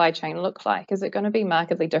the supply chain look like? Is it going to be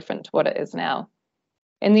markedly different to what it is now?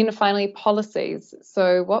 And then finally, policies.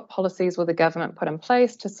 So what policies will the government put in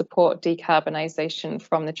place to support decarbonisation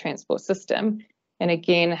from the transport system? And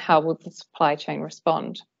again, how will the supply chain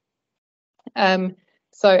respond?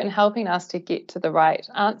 So in helping us to get to the right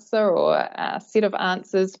answer or a set of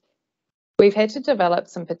answers, we've had to develop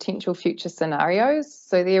some potential future scenarios.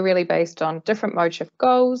 So they're really based on different mode shift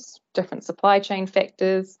goals, different supply chain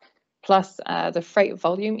factors, plus the freight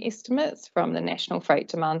volume estimates from the National Freight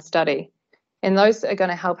Demand Study. And those are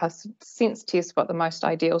going to help us sense test what the most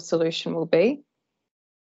ideal solution will be.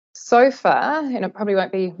 So far, and it probably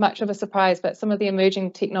won't be much of a surprise, but some of the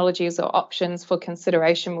emerging technologies or options for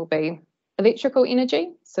consideration will be electrical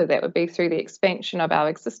energy. So that would be through the expansion of our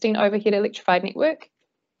existing overhead electrified network.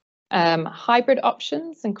 Hybrid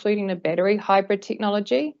options, including the battery hybrid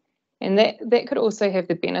technology. And that could also have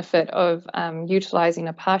the benefit of utilising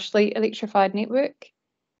a partially electrified network.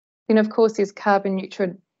 Then, of course, there's carbon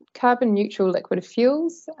neutral liquid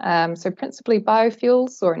fuels, so principally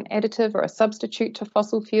biofuels or an additive or a substitute to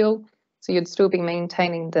fossil fuel. So you'd still be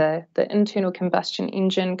maintaining the internal combustion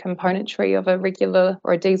engine componentry of a regular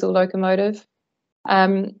or a diesel locomotive.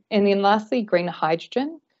 And then lastly, green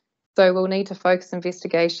hydrogen. So we'll need to focus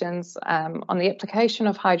investigations on the application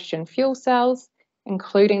of hydrogen fuel cells,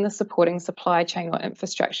 including the supporting supply chain or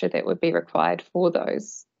infrastructure that would be required for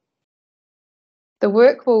those. The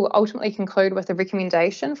work will ultimately conclude with a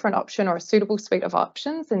recommendation for an option or a suitable suite of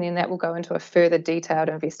options, and then that will go into a further detailed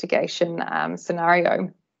investigation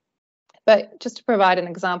scenario. But just to provide an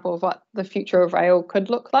example of what the future of rail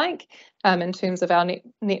could look like in terms of our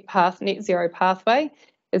net zero pathway,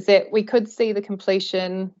 is that we could see the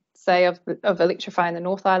completion, say, of electrifying the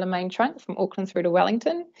North Island main trunk from Auckland through to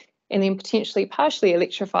Wellington, and then potentially partially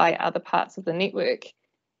electrify other parts of the network.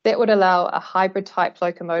 That would allow a hybrid type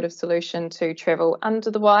locomotive solution to travel under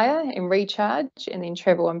the wire and recharge, and then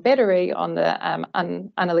travel on battery on the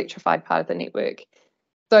unelectrified part of the network.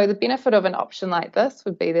 So the benefit of an option like this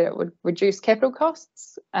would be that it would reduce capital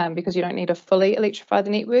costs because you don't need to fully electrify the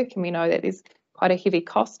network, and we know that there's quite a heavy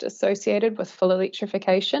cost associated with full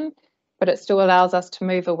electrification, but it still allows us to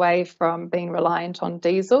move away from being reliant on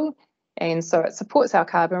diesel, and so it supports our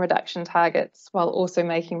carbon reduction targets while also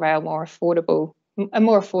making rail a more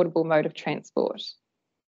affordable mode of transport.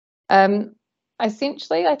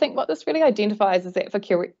 Essentially, I think what this really identifies is that for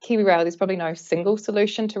Kiwi Rail, there's probably no single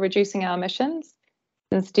solution to reducing our emissions.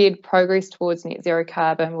 Instead, progress towards net zero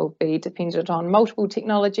carbon will be dependent on multiple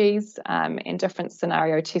technologies, and different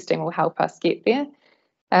scenario testing will help us get there.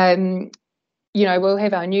 We'll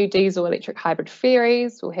have our new diesel electric hybrid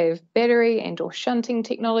ferries, we'll have battery and or shunting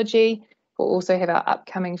technology, we'll also have our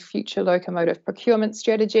upcoming future locomotive procurement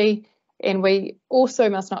strategy, and we also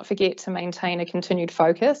must not forget to maintain a continued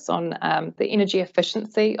focus on the energy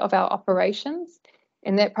efficiency of our operations.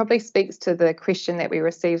 And that probably speaks to the question that we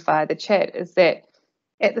received via the chat, is that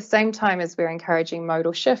at the same time as we're encouraging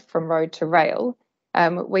modal shift from road to rail,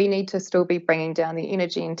 we need to still be bringing down the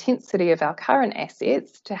energy intensity of our current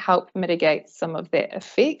assets to help mitigate some of that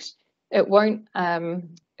effect. It won't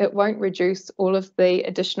reduce all of the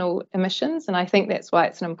additional emissions, and I think that's why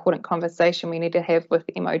it's an important conversation we need to have with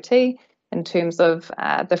MOT in terms of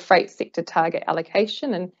the freight sector target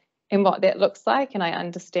allocation and what that looks like. And I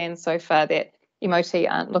understand so far that MOT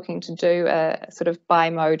aren't looking to do a sort of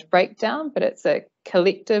bi-mode breakdown, but it's a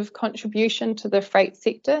collective contribution to the freight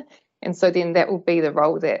sector. And so then that will be the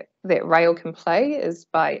role that rail can play, is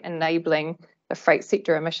by enabling the freight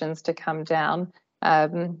sector emissions to come down,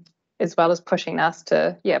 as well as pushing us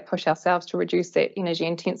to push ourselves to reduce that energy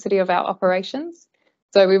intensity of our operations.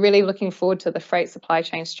 So we're really looking forward to the freight supply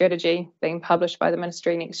chain strategy being published by the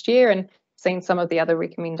Ministry next year and seeing some of the other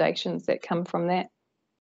recommendations that come from that.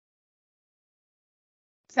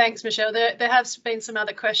 Thanks, Michelle. There have been some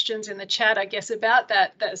other questions in the chat, I guess, about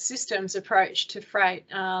that systems approach to freight,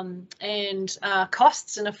 and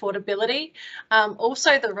costs and affordability.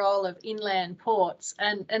 Also the role of inland ports,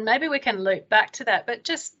 and maybe we can loop back to that. But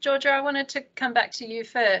just, Georgia, I wanted to come back to you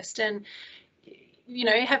first. And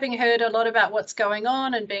having heard a lot about what's going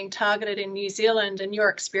on and being targeted in New Zealand and your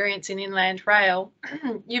experience in inland rail,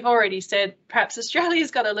 you've already said perhaps Australia's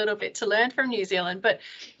got a little bit to learn from New Zealand, but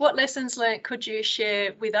what lessons learnt could you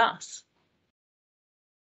share with us?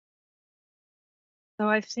 So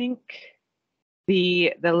I think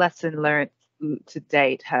the lesson learned to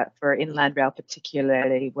date for inland rail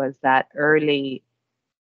particularly was that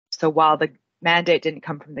so while the mandate didn't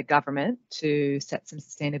come from the government to set some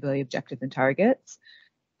sustainability objectives and targets,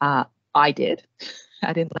 I did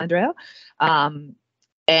at Inland Rail,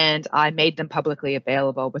 and I made them publicly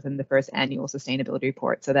available within the first annual sustainability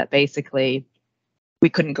report, so that basically we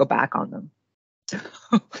couldn't go back on them. So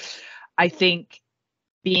I think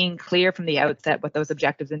being clear from the outset what those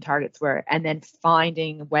objectives and targets were, and then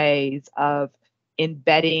finding ways of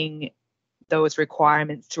embedding those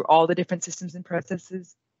requirements through all the different systems and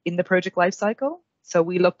processes in the project lifecycle. So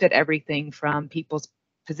we looked at everything from people's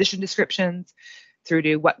position descriptions through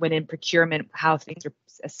to what went in procurement, how things are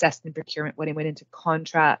assessed in procurement, what went into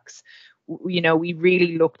contracts. We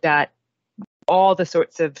really looked at all the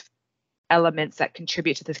sorts of elements that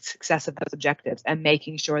contribute to the success of those objectives and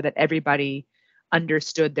making sure that everybody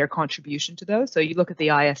understood their contribution to those. So you look at the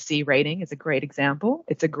ISC rating as a great example.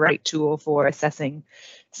 It's a great tool for assessing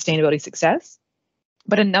sustainability success,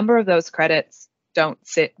 but a number of those credits don't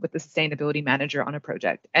sit with the sustainability manager on a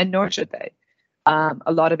project, and nor should they.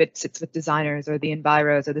 A lot of it sits with designers or the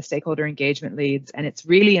enviros or the stakeholder engagement leads, and it's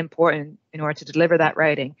really important in order to deliver that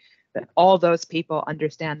rating that all those people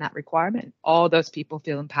understand that requirement. All those people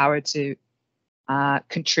feel empowered to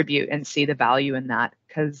contribute and see the value in that,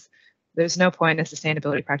 because there's no point a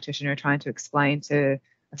sustainability practitioner trying to explain to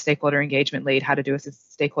a stakeholder engagement lead how to do a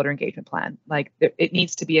stakeholder engagement plan. Like, it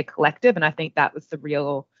needs to be a collective, and I think that was the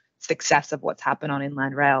real success of what's happened on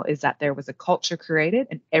Inland Rail, is that there was a culture created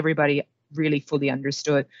and everybody really fully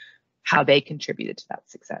understood how they contributed to that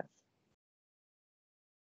success.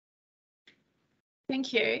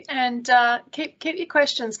 Thank you, and keep your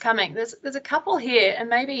questions coming. There's a couple here, and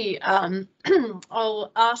maybe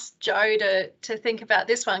I'll ask Joe to think about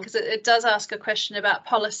this one, because it does ask a question about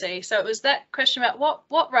policy. So it was that question about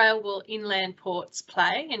what role will inland ports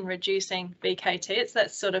play in reducing VKT? It's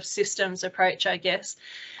that sort of systems approach, I guess.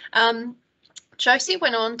 Josie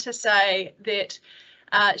went on to say that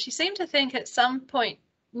she seemed to think at some point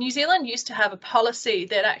New Zealand used to have a policy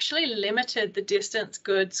that actually limited the distance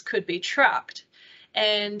goods could be trucked.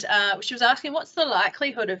 And she was asking, what's the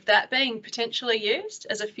likelihood of that being potentially used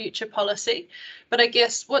as a future policy? But I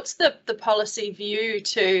guess, what's the policy view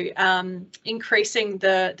to increasing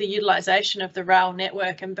the utilisation of the rail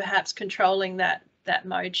network and perhaps controlling that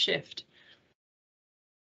mode shift?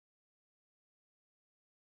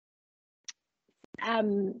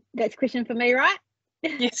 That's a question for me, right?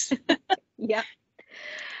 Yes. Yeah.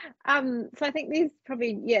 So I think there's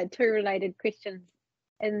probably two related questions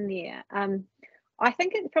in there. I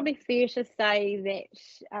think it's probably fair to say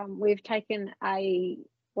that we've taken a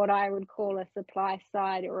what I would call a supply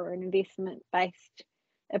side or an investment based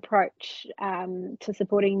approach to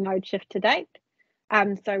supporting mode shift to date.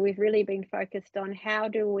 So we've really been focused on how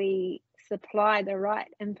do we supply the right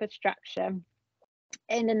infrastructure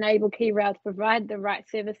and enable Key Rail to provide the right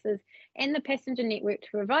services and the passenger network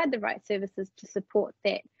to provide the right services to support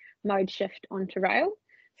that mode shift onto rail.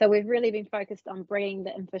 So we've really been focused on bringing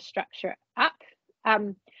the infrastructure up.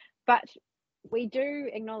 But we do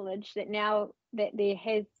acknowledge that now that there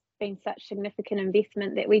has been such significant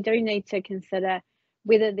investment that we do need to consider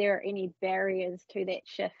whether there are any barriers to that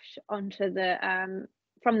shift onto the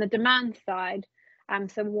from the demand side.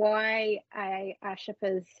 So why are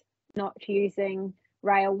shippers not using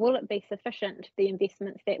rail? Will it be sufficient, the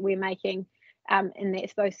investments that we're making and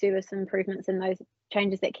that's those service improvements and those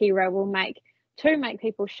changes that Key Rail will make to make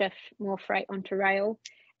people shift more freight onto rail,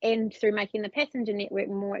 and through making the passenger network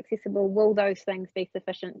more accessible, will those things be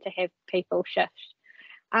sufficient to have people shift?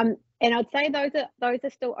 And I'd say those are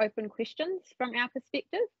still open questions from our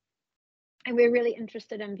perspective, and we're really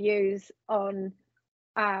interested in views on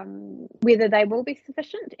whether they will be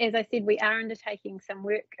sufficient. As I said, we are undertaking some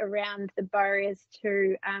work around the barriers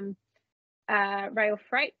to rail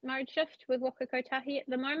freight mode shift with Waka Kotahi at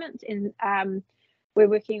the moment, and we're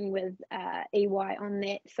working with EY on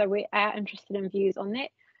that, so we are interested in views on that.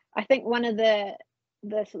 I think one of the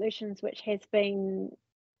solutions which has been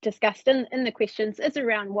discussed in the questions is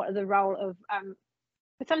around what are the role of,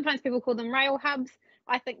 sometimes people call them rail hubs.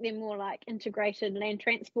 I think they're more like integrated land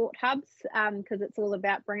transport hubs, because it's all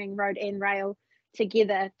about bringing road and rail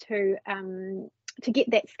together to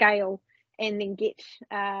get that scale and then get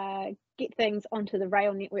things onto the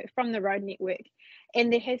rail network from the road network.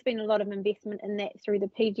 And there has been a lot of investment in that through the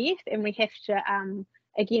PDF, and we have to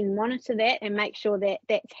again monitor that and make sure that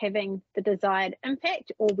that's having the desired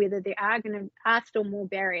impact, or whether there are still more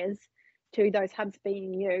barriers to those hubs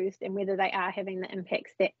being used, and whether they are having the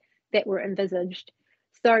impacts that were envisaged.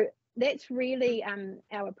 So that's really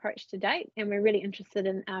our approach to date, and we're really interested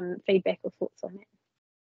in feedback or thoughts on that.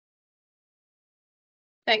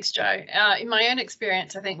 Thanks, Jo. In my own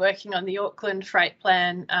experience, I think working on the Auckland freight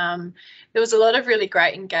plan, there was a lot of really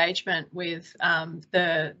great engagement with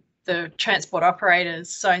the transport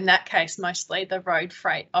operators. So in that case, mostly the road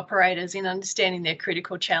freight operators, in understanding their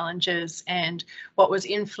critical challenges and what was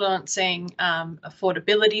influencing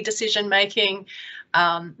affordability decision making.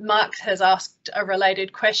 Mark has asked a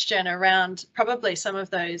related question around probably some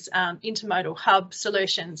of those intermodal hub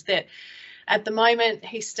solutions that at the moment,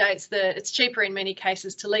 he states that it's cheaper in many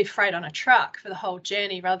cases to leave freight on a truck for the whole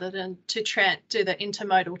journey rather than to do the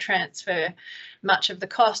intermodal transfer. Much of the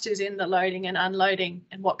cost is in the loading and unloading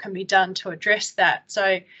and what can be done to address that.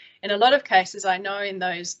 So in a lot of cases, I know in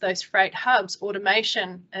those freight hubs,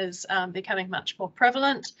 automation is becoming much more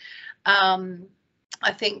prevalent.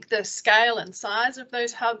 I think the scale and size of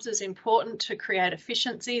those hubs is important to create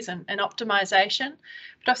efficiencies and optimization.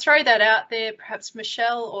 But I'll throw that out there, perhaps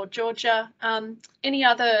Michelle or Georgia, any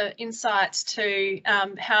other insights to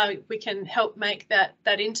how we can help make that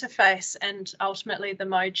interface and ultimately the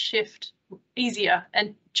mode shift easier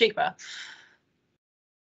and cheaper?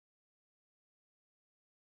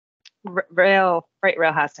 Freight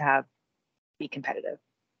rail has to be competitive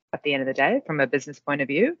at the end of the day from a business point of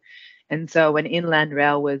view. And so when Inland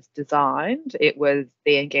Rail was designed,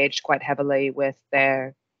 they engaged quite heavily with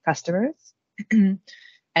their customers. And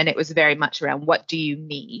it was very much around what do you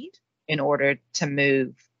need in order to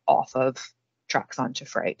move off of trucks onto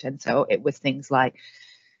freight. And so it was things like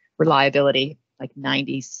reliability, like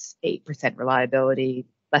 98% reliability,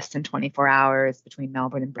 less than 24 hours between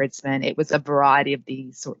Melbourne and Brisbane. It was a variety of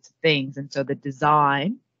these sorts of things. And so the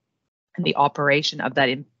design and the operation of that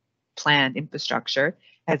planned infrastructure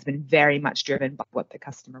has been very much driven by what the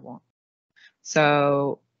customer wants.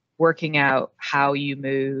 So working out how you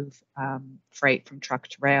move freight from truck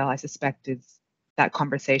to rail, I suspect is that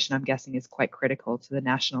conversation, I'm guessing, is quite critical to the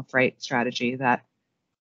national freight strategy that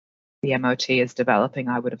the MOT is developing,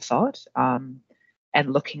 I would have thought, and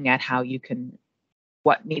looking at how you can,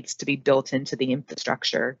 what needs to be built into the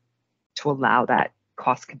infrastructure to allow that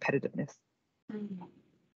cost competitiveness. Mm.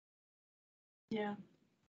 Yeah.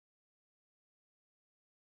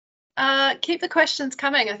 Keep the questions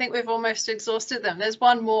coming. I think we've almost exhausted them. There's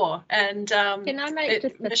one more. And can I make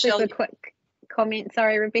just a Michelle, super quick comment?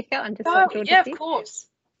 Sorry, Rebecca. On just what Georgia said. Of course.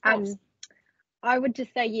 I would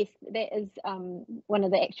just say yes. That is one of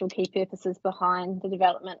the actual key purposes behind the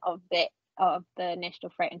development of the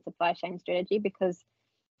National Freight and Supply Chain Strategy. Because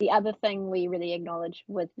the other thing we really acknowledge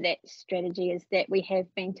with that strategy is that we have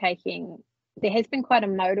been taking there has been quite a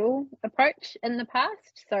modal approach in the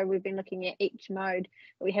past. So we've been looking at each mode,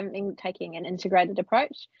 but we haven't been taking an integrated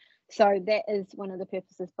approach. So that is one of the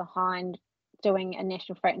purposes behind doing a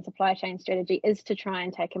national freight and supply chain strategy, is to try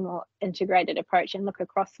and take a more integrated approach and look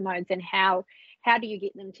across modes and how do you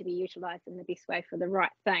get them to be utilised in the best way for the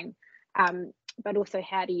right thing. But also,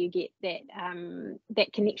 how do you get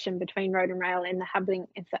that connection between road and rail and the hubbing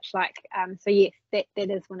and such like. So yes, that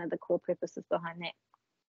is one of the core purposes behind that.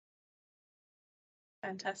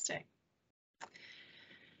 Fantastic.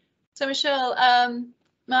 So Michelle,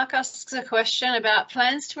 Mark asks a question about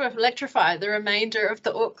plans to electrify the remainder of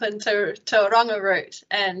the Auckland to Tauranga route,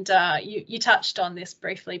 and you touched on this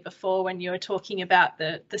briefly before when you were talking about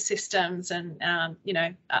the systems and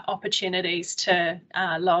opportunities to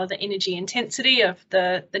lower the energy intensity of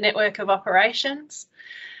the network of operations.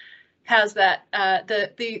 How's that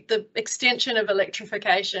the extension of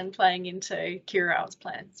electrification playing into QRail's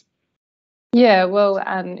plans? Yeah, well,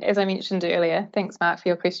 as I mentioned earlier, thanks, Mark, for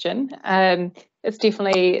your question. It's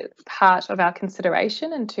definitely part of our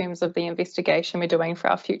consideration in terms of the investigation we're doing for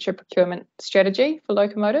our future procurement strategy for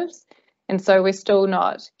locomotives. And so we're still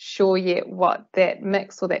not sure yet what that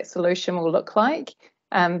mix or that solution will look like.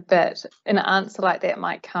 But an answer like that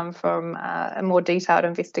might come from a more detailed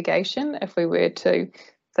investigation. If we were to,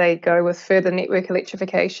 say, go with further network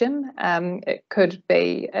electrification, it could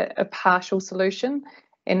be a partial solution.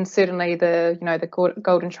 And certainly the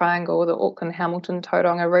Golden Triangle or the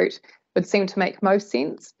Auckland-Hamilton-Tauranga route would seem to make most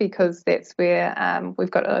sense, because that's where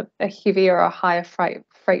we've got a heavier or higher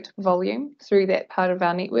freight volume through that part of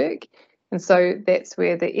our network. And so that's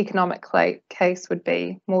where the economic case would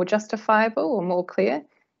be more justifiable or more clear,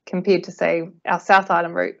 compared to, say, our South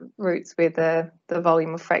Island routes where the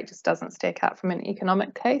volume of freight just doesn't stack up from an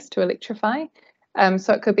economic case to electrify.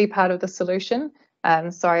 So it could be part of the solution.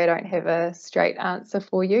 Sorry, I don't have a straight answer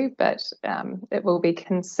for you, but it will be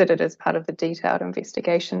considered as part of the detailed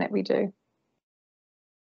investigation that we do.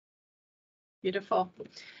 Beautiful.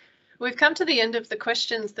 We've come to the end of the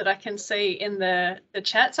questions that I can see in the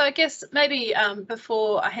chat. So I guess maybe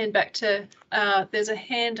before I hand back to, there's a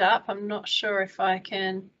hand up. I'm not sure if I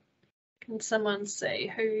can someone see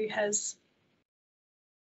who has?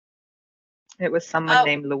 It was someone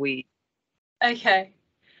named Louise. Okay.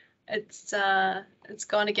 It's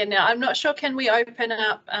gone again now. I'm not sure. Can we open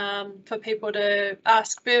up for people to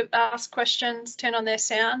ask questions, turn on their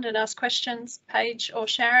sound and ask questions, Paige or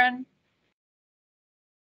Sharon?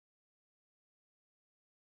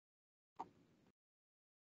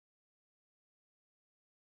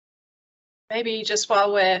 Maybe just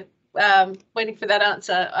while we're waiting for that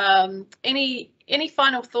answer, any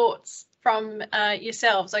final thoughts from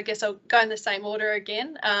yourselves? I guess I'll go in the same order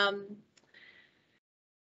again.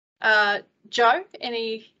 Jo,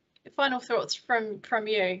 any final thoughts from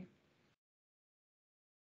you?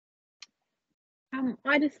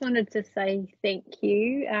 I just wanted to say thank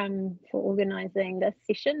you for organising this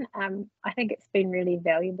session. I think it's been really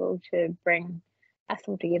valuable to bring us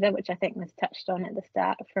all together, which I think was touched on at the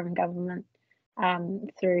start, from government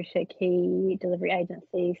through to key delivery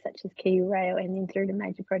agencies such as QRail, and then through to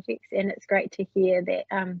major projects. And it's great to hear that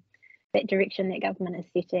that direction that government is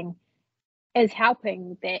setting is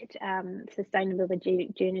helping that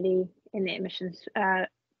sustainability journey and the emissions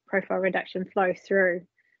profile reduction flow through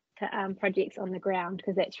to projects on the ground,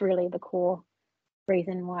 because that's really the core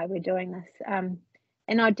reason why we're doing this.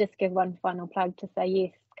 And I'd just give one final plug to say,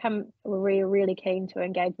 yes, we're really keen to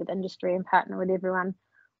engage with industry and partner with everyone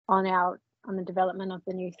on the development of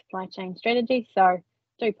the new supply chain strategy. So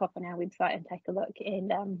do pop on our website and take a look,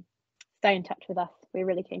 and stay in touch with us. We're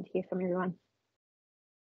really keen to hear from everyone.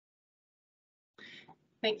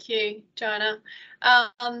 Thank you, Joanna.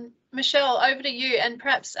 Michelle, over to you, and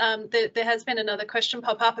perhaps there has been another question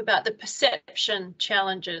pop up about the perception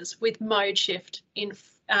challenges with mode shift in.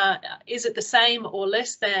 Is it the same or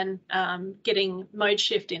less than getting mode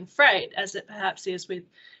shift in freight as it perhaps is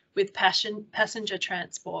with passenger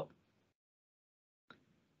transport?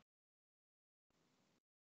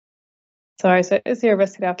 Sorry, so is there a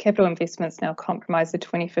risk that our capital investments now compromise the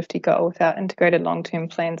 2050 goal without integrated long-term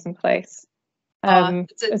plans in place?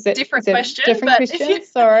 It's a different question. Different question?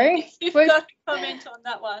 Sorry. If you've got a comment on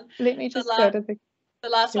that one. Let me just go to the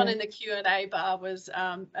last one in the Q&A bar was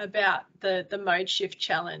about the mode shift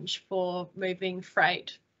challenge for moving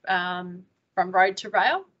freight from road to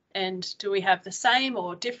rail. And do we have the same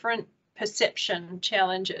or different perception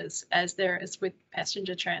challenges as there is with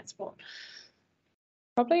passenger transport?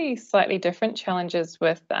 Probably slightly different challenges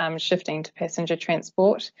with shifting to passenger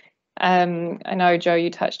transport. I know, Jo, you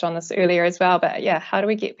touched on this earlier as well, but yeah, how do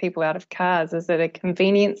we get people out of cars? Is it a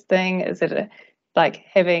convenience thing? Is it like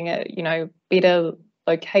having better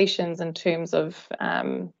locations in terms of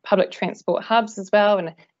public transport hubs as well,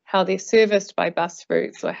 and how they're serviced by bus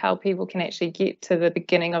routes, or how people can actually get to the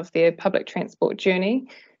beginning of their public transport journey.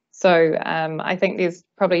 So I think there's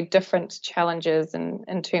probably different challenges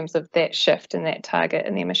in terms of that shift and that target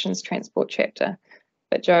in the emissions transport chapter.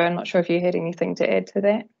 But Jo, I'm not sure if you had anything to add to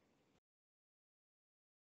that.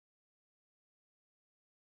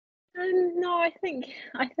 No, I think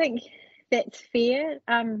that's fair.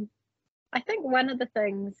 I think one of the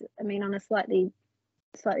things, I mean, on a slightly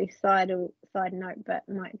side note, but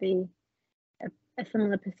might be a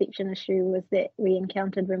similar perception issue, was that we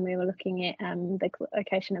encountered when we were looking at the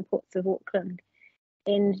location of ports of Auckland,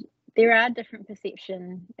 and there are different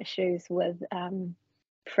perception issues with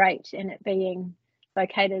freight and it being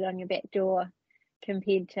located on your back door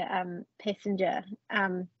compared to passenger.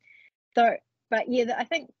 But yeah, I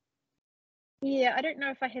think. Yeah, I don't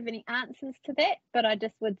know if I have any answers to that, but I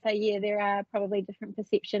just would say, yeah, there are probably different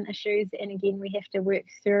perception issues. And again, we have to work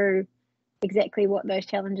through exactly what those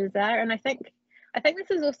challenges are. And I think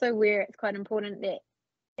this is also where it's quite important that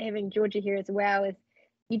having Georgia here as well is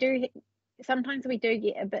sometimes we do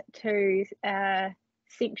get a bit too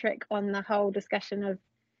centric on the whole discussion of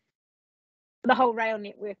the whole rail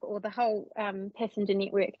network or the whole passenger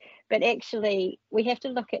network, but actually we have to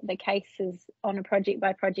look at the cases on a project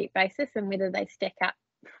by project basis and whether they stack up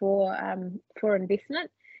for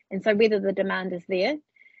investment, and so whether the demand is there.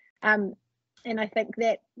 And I think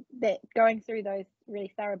that going through those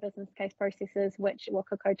really thorough business case processes, which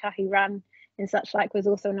Waka Kotahi run and such like, was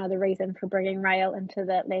also another reason for bringing rail into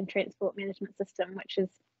the land transport management system, which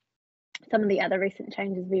is some of the other recent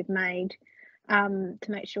changes we've made to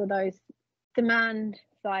make sure those demand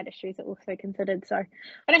side issues are also considered. So I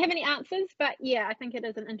don't have any answers, but yeah, I think it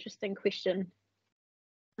is an interesting question.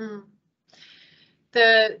 The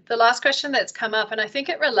last question that's come up, and I think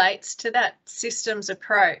it relates to that systems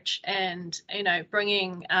approach, and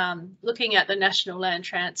bringing looking at the national land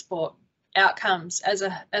transport outcomes as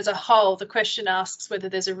a whole. The question asks whether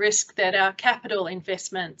there's a risk that our capital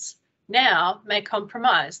investments now may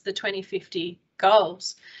compromise the 2050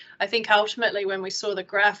 goals. I think ultimately when we saw the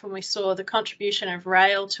graph, when we saw the contribution of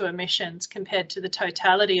rail to emissions compared to the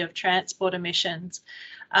totality of transport emissions,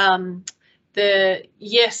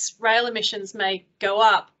 yes, rail emissions may go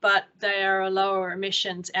up, but they are a lower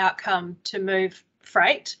emissions outcome to move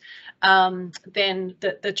freight than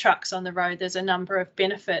the trucks on the road. There's a number of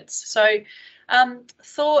benefits. So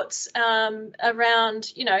thoughts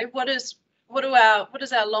around, what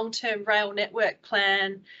does our long-term rail network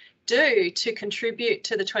plan do to contribute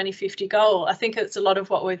to the 2050 goal? I think it's a lot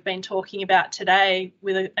of what we've been talking about today,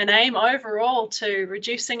 with an aim overall to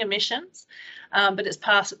reducing emissions, but it's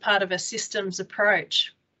part of a systems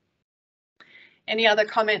approach. Any other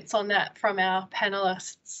comments on that from our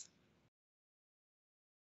panelists?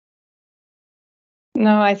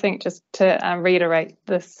 No, I think just to reiterate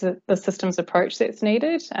the systems approach that's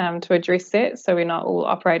needed to address that, so we're not all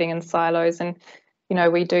operating in silos, and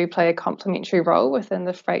we do play a complementary role within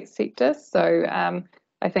the freight sector. So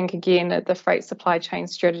I think, again, the freight supply chain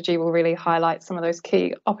strategy will really highlight some of those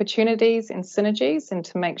key opportunities and synergies, and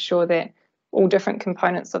to make sure that all different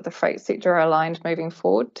components of the freight sector are aligned moving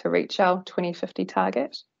forward to reach our 2050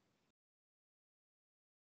 target.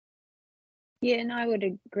 Yeah, and I would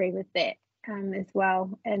agree with that as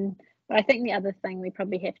well. But I think the other thing we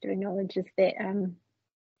probably have to acknowledge is that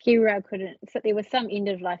KiwiRail there was some end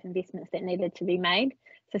of life investments that needed to be made.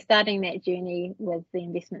 So starting that journey with the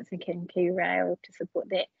investments in KiwiRail to support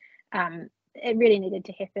that, it really needed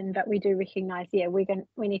to happen. But we do recognise, yeah, we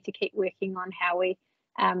need to keep working on how we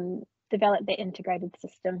develop that integrated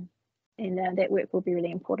system, and that work will be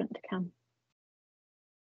really important to come.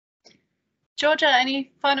 Georgia,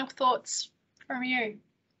 any final thoughts from you?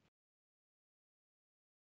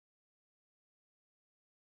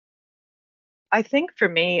 I think for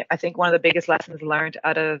me, one of the biggest lessons learned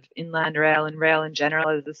out of inland rail and rail in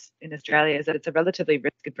general in Australia is that it's a relatively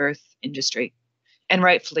risk-averse industry, and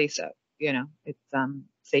rightfully so. It's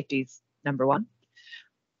safety's number one.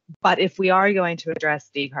 But if we are going to address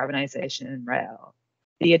decarbonisation in rail,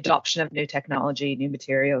 the adoption of new technology, new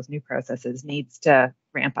materials, new processes needs to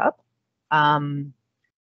ramp up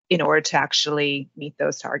in order to actually meet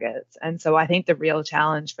those targets. And so I think the real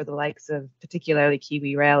challenge for the likes of particularly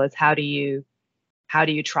KiwiRail is how do you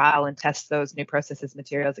trial and test those new processes,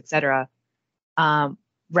 materials, et cetera,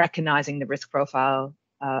 recognizing the risk profile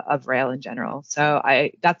of rail in general. So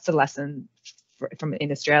that's the lesson from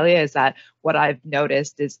in Australia, is that what I've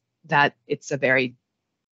noticed is that it's a very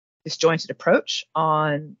disjointed approach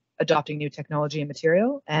on adopting new technology and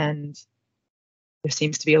material, and there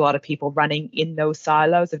seems to be a lot of people running in those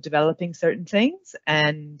silos of developing certain things,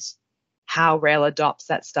 and how rail adopts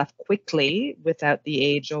that stuff quickly without the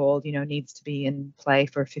age-old, needs to be in play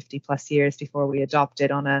for 50+ years before we adopt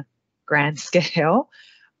it on a grand scale,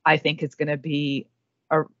 I think is going to be,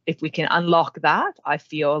 or if we can unlock that, I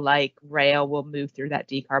feel like rail will move through that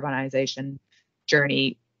decarbonisation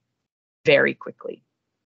journey very quickly.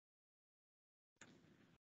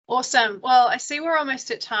 Awesome. Well, I see we're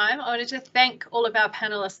almost at time. I wanted to thank all of our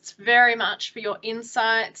panelists very much for your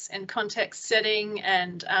insights and context setting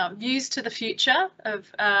and views to the future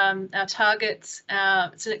of our targets.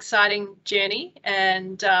 It's an exciting journey,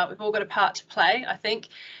 and we've all got a part to play, I think.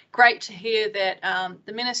 Great to hear that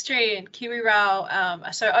the Ministry and KiwiRail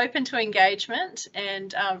are so open to engagement,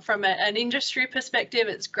 and from an industry perspective,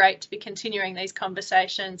 it's great to be continuing these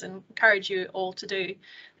conversations, and encourage you all to do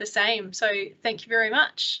the same. So thank you very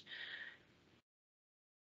much.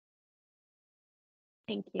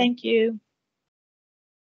 Thank you. Thank you.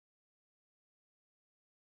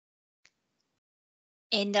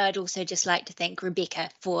 And I'd also just like to thank Rebecca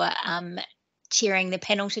for chairing the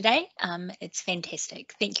panel today. It's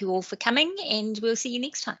fantastic. Thank you all for coming, and we'll see you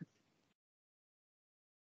next time.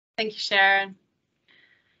 Thank you, Sharon.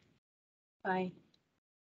 Bye.